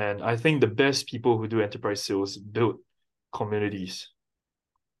 And I think the best people who do enterprise sales build communities.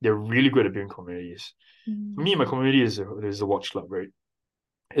 They're really good at building communities. For me, my community is a watch club, right?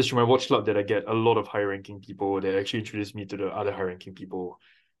 It's from my watch club that I get a lot of high ranking people that actually introduce me to the other high ranking people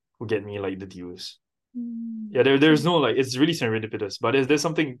who get me like the deals. Yeah, there's no like it's really serendipitous, but there's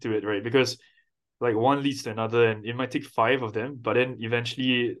something to it, right? Because like one leads to another and it might take five of them, but then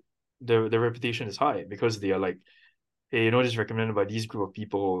eventually the reputation is high because they are like, hey, this is recommended by these group of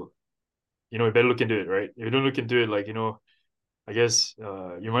people. You better look into it, right? If you don't look into it, like, I guess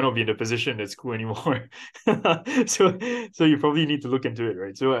you might not be in the position at school anymore. so so you probably need to look into it,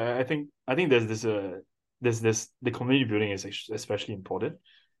 right? So I think there's the community building is especially important.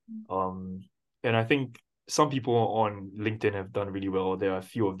 Um and I think some people on LinkedIn have done really well. There are a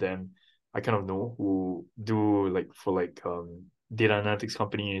few of them I kind of know who do like for like data analytics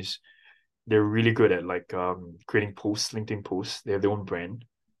companies. They're really good at like creating posts, LinkedIn posts. They have their own brand.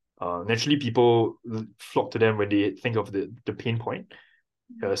 Naturally, people flock to them when they think of the pain point.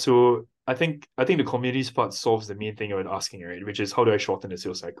 So I think the communities part solves the main thing you're asking, right? Which is how do I shorten the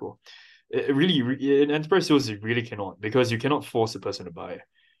sales cycle? It really in enterprise sales it really cannot because you cannot force a person to buy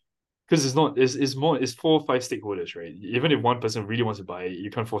because it's 4 or 5 stakeholders, right? Even if one person really wants to buy, you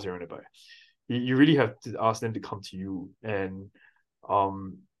can't force everyone to buy. You really have to ask them to come to you, and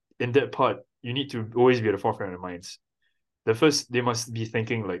um, in that part, you need to always be at the forefront of their minds. The first, they must be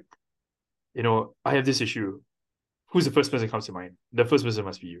thinking like, I have this issue. Who's the first person that comes to mind? The first person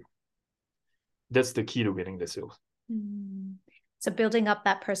must be you. That's the key to winning the sales. So building up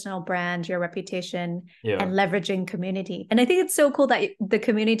that personal brand, your reputation, Yeah. and leveraging community. And I think it's so cool that the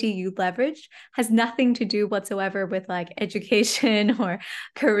community you leverage has nothing to do whatsoever with like education or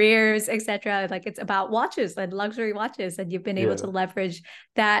careers, etc. Like it's about watches and luxury watches, and you've been able to Yeah. leverage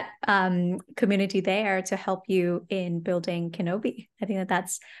that community there to help you in building Kinobi. I think that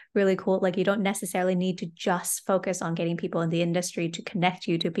that's really cool. Like you don't necessarily need to just focus on getting people in the industry to connect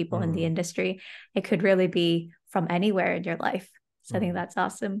you to people in the industry. It could really be from anywhere in your life. So I think that's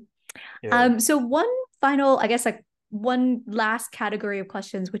awesome. Yeah. So one final, I guess, like one last category of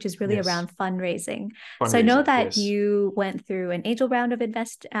questions, which is really Yes. around fundraising. So I know Fundraising. that Yes. you went through an angel round of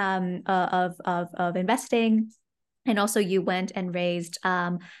of investing, and also you went and raised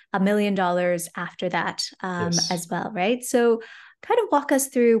 $1 million after that Yes. as well, right? So kind of walk us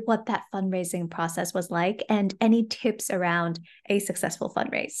through what that fundraising process was like and any tips around a successful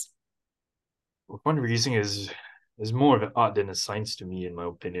fundraise. Well, fundraising is more of an art than a science to me, in my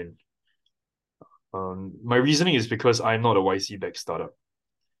opinion. My reasoning is because I'm not a YC backed startup.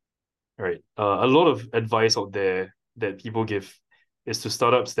 Right. A lot of advice out there that people give is to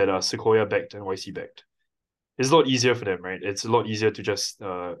startups that are Sequoia backed and YC backed. It's a lot easier for them, right? It's a lot easier to just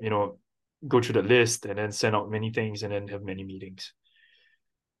go through the list and then send out many things and then have many meetings.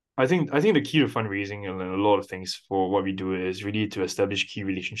 I think the key to fundraising and a lot of things for what we do is really to establish key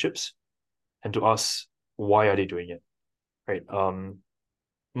relationships and to ask why are they doing it, right?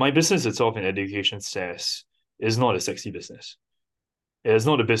 My business itself in education SaaS is not a sexy business. It's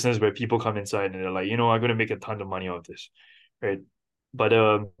not a business where people come inside and they're like, I'm going to make a ton of money out of this, right? But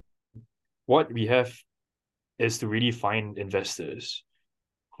what we have is to really find investors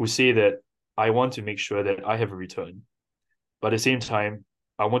who say that I want to make sure that I have a return, but at the same time,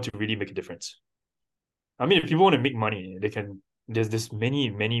 I want to really make a difference. I mean, if people want to make money, there's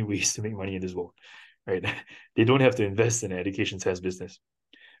many ways to make money in this world, right? They don't have to invest in an education SaaS business,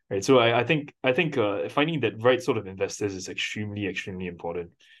 right? So I think finding that right sort of investors is extremely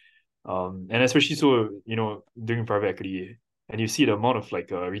important. And especially so, doing private equity, and you see the amount of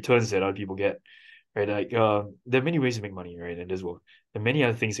like returns that other people get, right? Like there are many ways to make money, right, in this world. There are many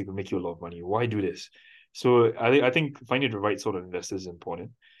other things that could make you a lot of money. Why do this? So I think finding the right sort of investors is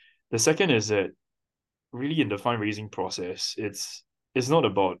important. The second is that really in the fundraising process, it's not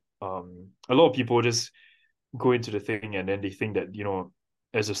about a lot of people just go into the thing and then they think that,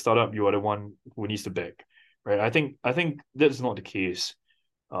 as a startup you are the one who needs to beg, right? I think that's not the case.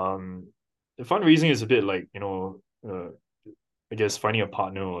 um the fundraising is a bit like, I guess finding a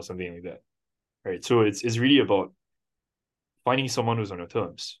partner or something like that, right? So it's really about finding someone who's on your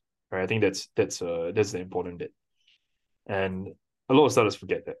terms, right? I think that's the important bit. And a lot of startups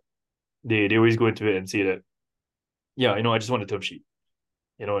forget that. They always go into it and say that, yeah, I just want a term sheet,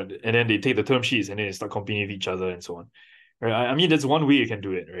 and then they take the term sheets and then they start competing with each other and so on. Right. I mean, that's one way you can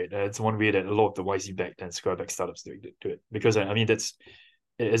do it, right? That's one way that a lot of the YC backed and Square backed startups do it. Because I mean it's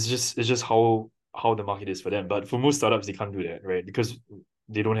just how the market is for them. But for most startups, they can't do that, right? Because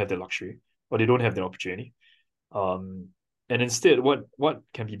they don't have the luxury or they don't have the opportunity. Um and instead what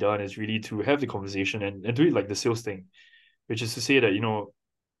can be done is really to have the conversation and do it like the sales thing, which is to say that,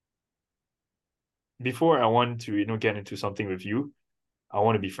 before I want to, get into something with you, I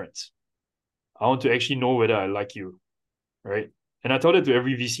want to be friends. I want to actually know whether I like you, right? And I tell that to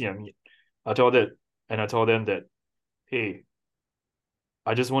every VC I meet. I tell that, and I tell them that, hey,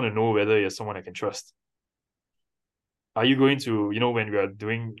 I just want to know whether you're someone I can trust. Are you going to, when we are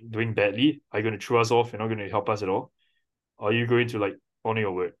doing badly, are you going to throw us off? You're not going to help us at all? Or are you going to like honor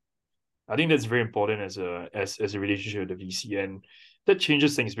your word? I think that's very important as a relationship with the VC, and that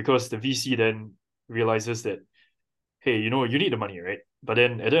changes things because the VC then realizes that, hey, you need the money, right? But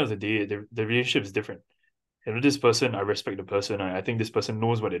then at the end of the day, the relationship is different. This person, I respect the person. I think this person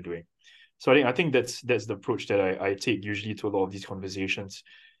knows what they're doing. So I think that's the approach that I take usually to a lot of these conversations.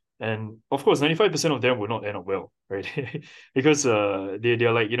 And of course, 95% of them will not end up well, right? Because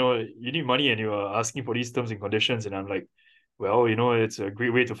they're like, you need money and you are asking for these terms and conditions. And I'm like, well, it's a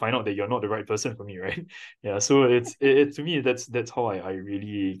great way to find out that you're not the right person for me, right? Yeah. So to me, that's how I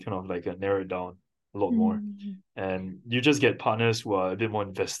really kind of like narrow it down a lot more. Mm. And you just get partners who are a bit more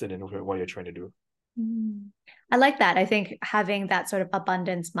invested in what you're trying to do. Mm. I like that. I think having that sort of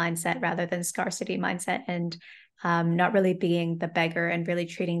abundance mindset rather than scarcity mindset, and not really being the beggar and really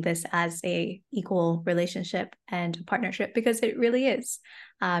treating this as a equal relationship and partnership, because it really is.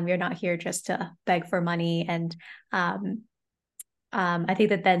 You're not here just to beg for money, and um, I think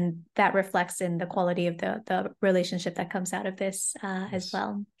that then that reflects in the quality of the relationship that comes out of this as Yes.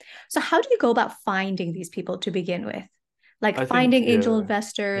 well. So how do you go about finding these people to begin with? I Like think, finding angel yeah,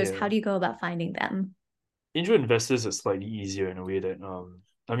 investors, yeah. how do you go about finding them? Angel investors are slightly easier in a way that,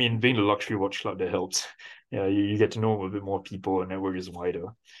 I mean, being the luxury watch club, that helps. Yeah, you get to know a bit more people, and network is wider.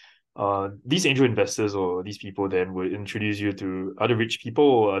 These angel investors or these people then will introduce you to other rich people,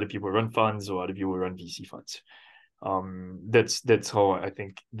 or other people who run funds, or other people who run VC funds. That's how I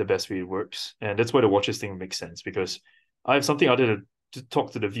think the best way it works, and that's why the watches thing makes sense, because I have something other to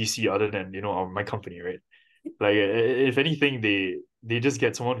talk to the VC other than, my company, right? Like if anything, they just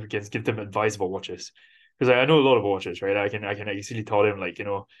get someone who can give them advice about watches, because I know a lot of watches, right? I can easily tell them, like,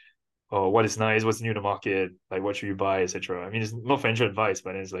 what is nice, what's new in the market, like what should you buy, etc. I mean, it's not financial advice,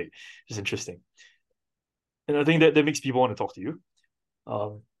 but it's like just interesting, and I think that makes people want to talk to you.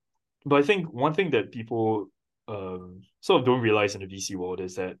 Um, but I think one thing that people sort of don't realize in the VC world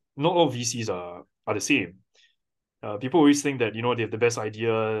is that not all VCs are the same. People always think that, they have the best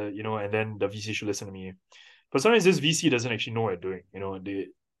idea, and then the VC should listen to me. But sometimes this VC doesn't actually know what they're doing.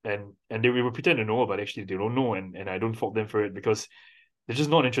 They will pretend to know, but actually they don't know, and I don't fault them for it, because they're just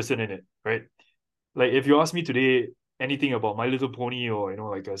not interested in it, right? Like if you ask me today anything about My Little Pony, or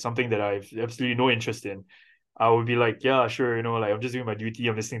like something that I've absolutely no interest in, I would be like, yeah, sure, like I'm just doing my duty,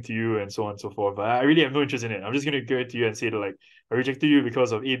 I'm listening to you, and so on and so forth. But I really have no interest in it. I'm just gonna go to you and say that, like, I rejected you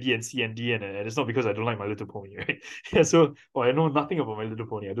because of A, B, and C and D, and it's not because I don't like My Little Pony, right? Yeah, so, or I know nothing about My Little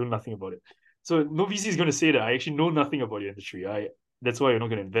Pony. I do nothing about it. So no VC is gonna say that I actually know nothing about your industry. That's why you're not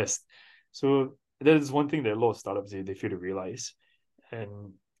gonna invest. So that is one thing that a lot of startups they fail to realize.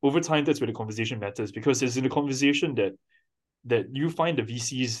 And over time, that's where the conversation matters, because it's in the conversation that you find the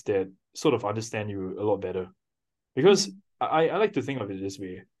VCs that sort of understand you a lot better. Because Mm. I like to think of it this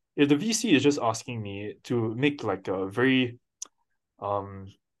way: if the VC is just asking me to make like a very um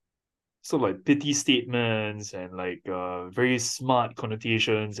sort of like pithy statements, and like very smart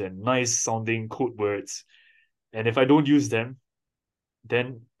connotations and nice sounding code words, and if I don't use them,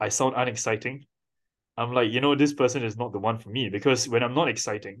 then I sound unexciting, I'm like, this person is not the one for me, because when I'm not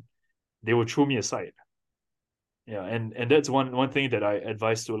exciting, they will throw me aside. Yeah, and that's one thing that I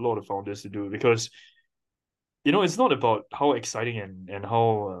advise to a lot of founders to do, because it's not about how exciting and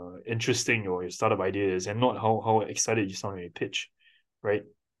how interesting your startup idea is, and not how excited you sound when you pitch, right?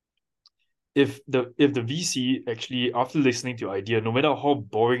 If the VC actually, after listening to your idea, no matter how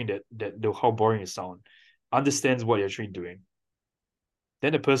boring how boring it sound, understands what you're actually doing,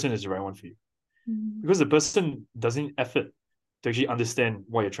 then the person is the right one for you, because the person doesn't effort to actually understand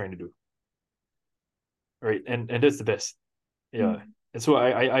what you're trying to do, right? And that's the best. Yeah. And so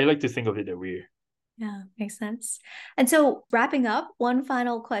I like to think of it that way. Yeah, makes sense. And so, wrapping up, one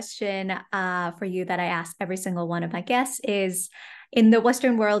final question for you that I ask every single one of my guests is, in the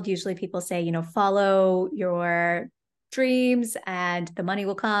Western world, usually people say, follow your dreams and the money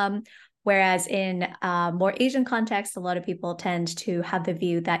will come. Whereas in more Asian contexts, a lot of people tend to have the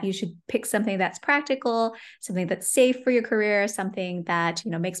view that you should pick something that's practical, something that's safe for your career, something that,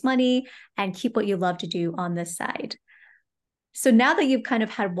 makes money, and keep what you love to do on this side. So now that you've kind of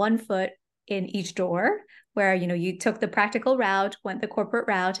had one foot in each door, where you took the practical route, went the corporate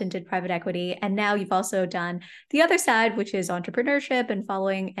route, and did private equity, and now you've also done the other side, which is entrepreneurship and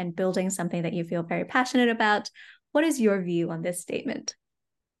following and building something that you feel very passionate about. What is your view on this statement?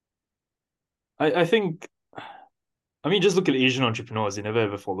 I think, just look at Asian entrepreneurs. They never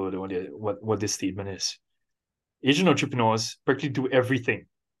ever follow what this statement is. Asian entrepreneurs practically do everything,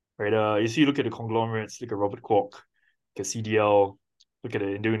 right? You see, look at the conglomerates, look at Robert Kwok, look at CDL, look at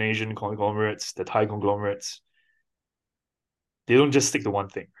the Indonesian conglomerates, the Thai conglomerates. They don't just stick to one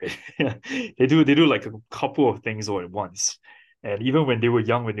thing, right? They do like a couple of things all at once. And even when they were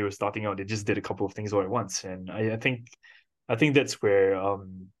young, when they were starting out, they just did a couple of things all at once. And I think that's where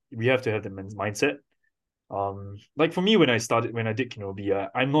we have to have the mindset. Like for me, when I did Kinobi,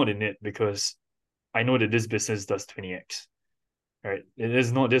 I'm not in it because I know that this business does 20x, right?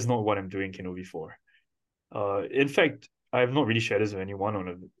 There's not what I'm doing Kinobi for. In fact, I have not really shared this with anyone on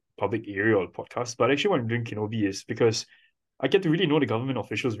a public area or podcast, but actually what I'm doing Kinobi is because I get to really know the government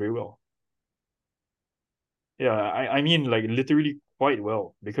officials very well. Yeah, I mean like literally quite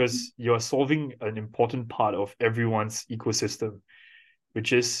well, because you're solving an important part of everyone's ecosystem,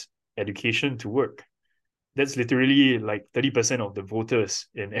 which is education to work. That's literally like 30% of the voters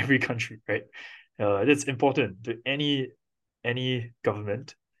in every country, right? That's important to any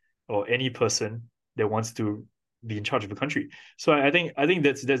government or any person that wants to be in charge of a country. So I think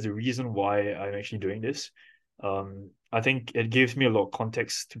that's the reason why I'm actually doing this. I think it gives me a lot of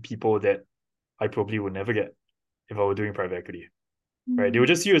context to people that I probably would never get if I were doing private equity. Right? They would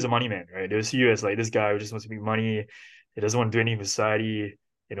just see you as a money man, right? They would see you as like this guy who just wants to make money. He doesn't want to do anything for society.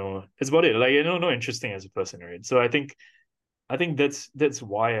 That's about it. Like, not interesting as a person, right? So I think that's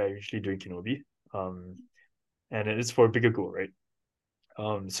why I usually do Kinobi. Um, and it's for a bigger goal, right?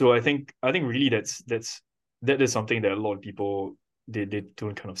 So I think really that is something that a lot of people they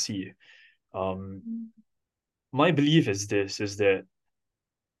don't kind of see. My belief is that,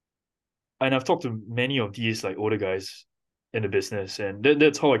 and I've talked to many of these like older guys in the business, and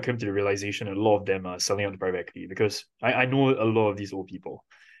that's how I came to the realization that a lot of them are selling out to private equity, because I know a lot of these old people.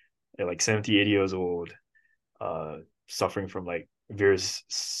 They're like 70, 80 years old, uh, suffering from like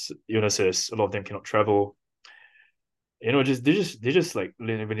various illnesses. A lot of them cannot travel. They just like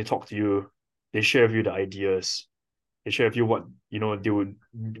when they talk to you, they share with you the ideas. They share with you what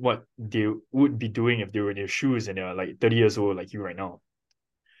they would be doing if they were in your shoes and they're like 30 years old like you right now.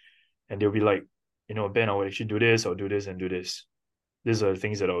 And they'll be like, Ben, I would actually do this, I'll do this and do this. These are the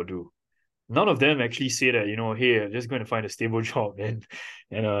things that I'll do. None of them actually say that, hey, I'm just going to find a stable job and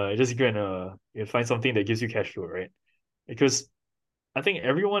just going to find something that gives you cash flow, right? Because I think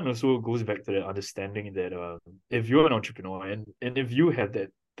everyone also goes back to the understanding that if you're an entrepreneur and if you have that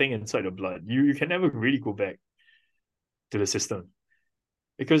thing inside your blood, you can never really go back to the system,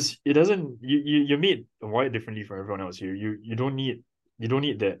 because it doesn't you're made wired differently from everyone else. You don't need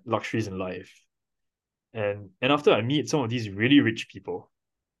that luxuries in life. And after I meet some of these really rich people,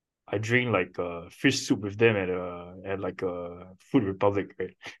 I drink like fish soup with them at like a Food Republic,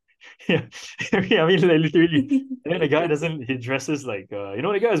 right? Yeah, I mean like literally. And then the guy doesn't. He dresses like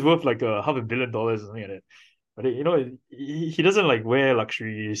the guy is worth like $500 million or something like that. But he doesn't like wear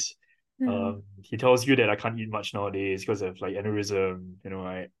luxuries. He tells you that I can't eat much nowadays because of like aneurysm.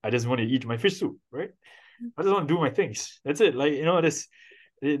 I just want to eat my fish soup, right? I just want to do my things. That's it. Like this,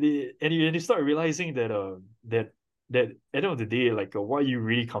 and you start realizing that at the end of the day, like what are you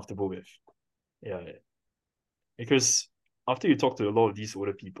really comfortable with? Yeah, because after you talk to a lot of these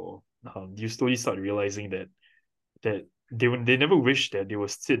older people, you slowly start realizing that that they never wish that they would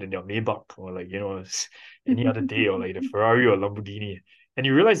sit in their Maybach or like, any other day, or like the Ferrari or Lamborghini. And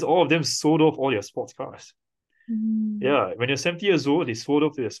you realize all of them sold off all their sports cars. Yeah, when you're 70 years old, they sold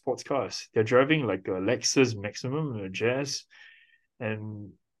off their sports cars. They're driving like a Lexus Maximum, a Jazz,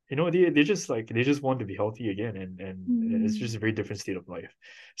 and they just want to be healthy again, and it's just a very different state of life.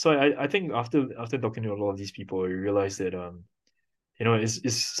 So I think after talking to a lot of these people, you realize that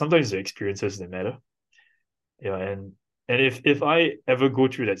it's sometimes the experiences that matter. Yeah, and if I ever go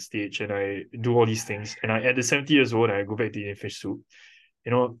through that stage and I do all these things, and I at the 70 years old and I go back to eating fish soup,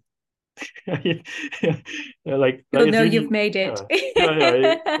 you know, like You'll it's know really, you've made it.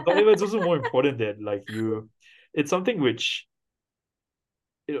 but it's also more important that like it's something which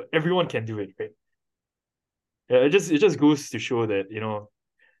everyone can do it, right? Yeah, it just goes to show that you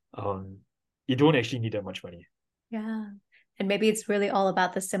don't actually need that much money. Yeah. And maybe it's really all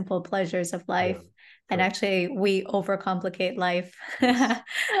about the simple pleasures of life. Yeah, And correct. actually, we overcomplicate life. Yes.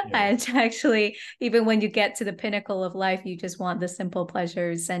 Yeah. And actually, even when you get to the pinnacle of life, you just want the simple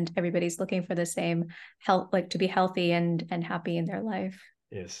pleasures, and everybody's looking for the same health, like to be healthy and happy in their life.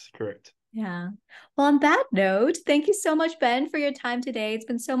 Yes, correct. Yeah. Well, on that note, thank you so much, Ben, for your time today. It's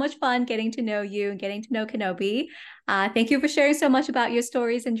been so much fun getting to know you and getting to know Kinobi. Thank you for sharing so much about your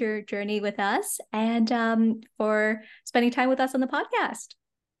stories and your journey with us, and for spending time with us on the podcast.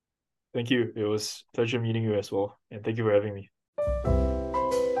 Thank you. It was a pleasure meeting you as well. And thank you for having me.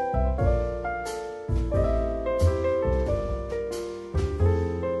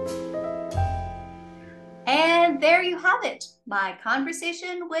 And there you have it, my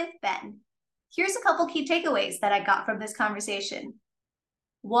conversation with Ben. Here's a couple key takeaways that I got from this conversation.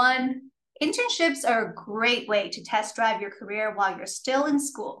 1, internships are a great way to test drive your career while you're still in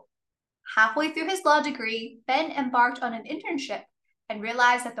school. Halfway through his law degree, Ben embarked on an internship and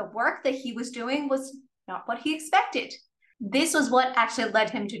realized that the work that he was doing was not what he expected. This was what actually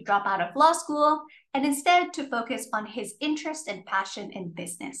led him to drop out of law school and instead to focus on his interest and passion in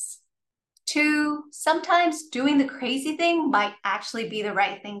business. 2, sometimes doing the crazy thing might actually be the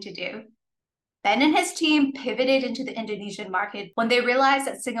right thing to do. Ben and his team pivoted into the Indonesian market when they realized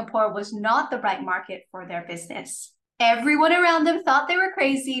that Singapore was not the right market for their business. Everyone around them thought they were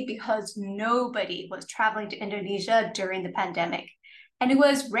crazy because nobody was traveling to Indonesia during the pandemic. And it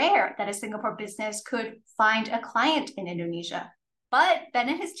was rare that a Singapore business could find a client in Indonesia. But Ben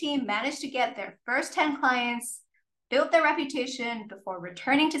and his team managed to get their first 10 clients, built their reputation before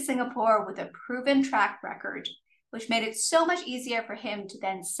returning to Singapore with a proven track record, which made it so much easier for him to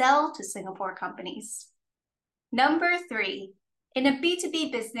then sell to Singapore companies. Number 3, in a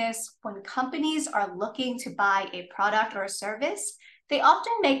B2B business, when companies are looking to buy a product or a service, they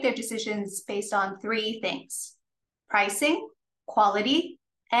often make their decisions based on 3 things: pricing, quality,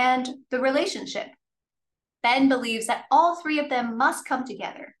 and the relationship. Ben believes that all 3 of them must come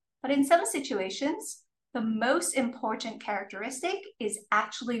together, but in some situations, the most important characteristic is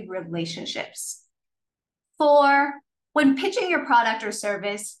actually relationships. 4, when pitching your product or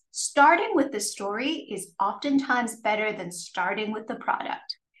service, starting with the story is oftentimes better than starting with the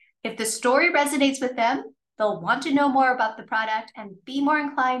product. If the story resonates with them, they'll want to know more about the product and be more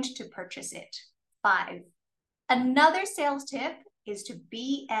inclined to purchase it. 5, another sales tip is to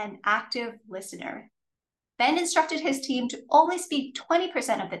be an active listener. Ben instructed his team to only speak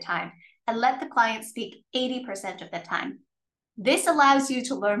 20% of the time and let the client speak 80% of the time. This allows you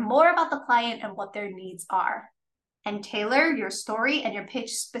to learn more about the client and what their needs are, and tailor your story and your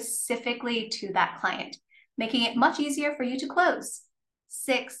pitch specifically to that client, making it much easier for you to close.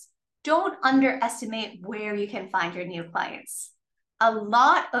 6, don't underestimate where you can find your new clients. A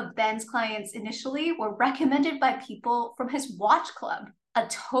lot of Ben's clients initially were recommended by people from his watch club, a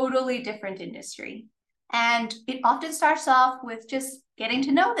totally different industry. And it often starts off with just getting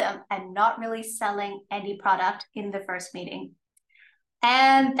to know them and not really selling any product in the first meeting.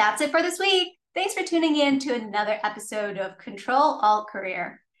 And that's it for this week. Thanks for tuning in to another episode of Control Alt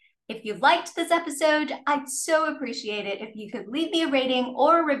Career. If you liked this episode, I'd so appreciate it if you could leave me a rating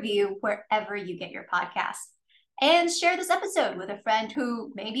or a review wherever you get your podcast. And share this episode with a friend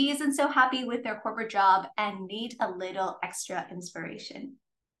who maybe isn't so happy with their corporate job and need a little extra inspiration.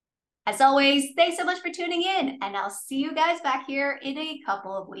 As always, thanks so much for tuning in, and I'll see you guys back here in a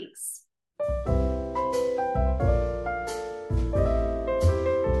couple of weeks.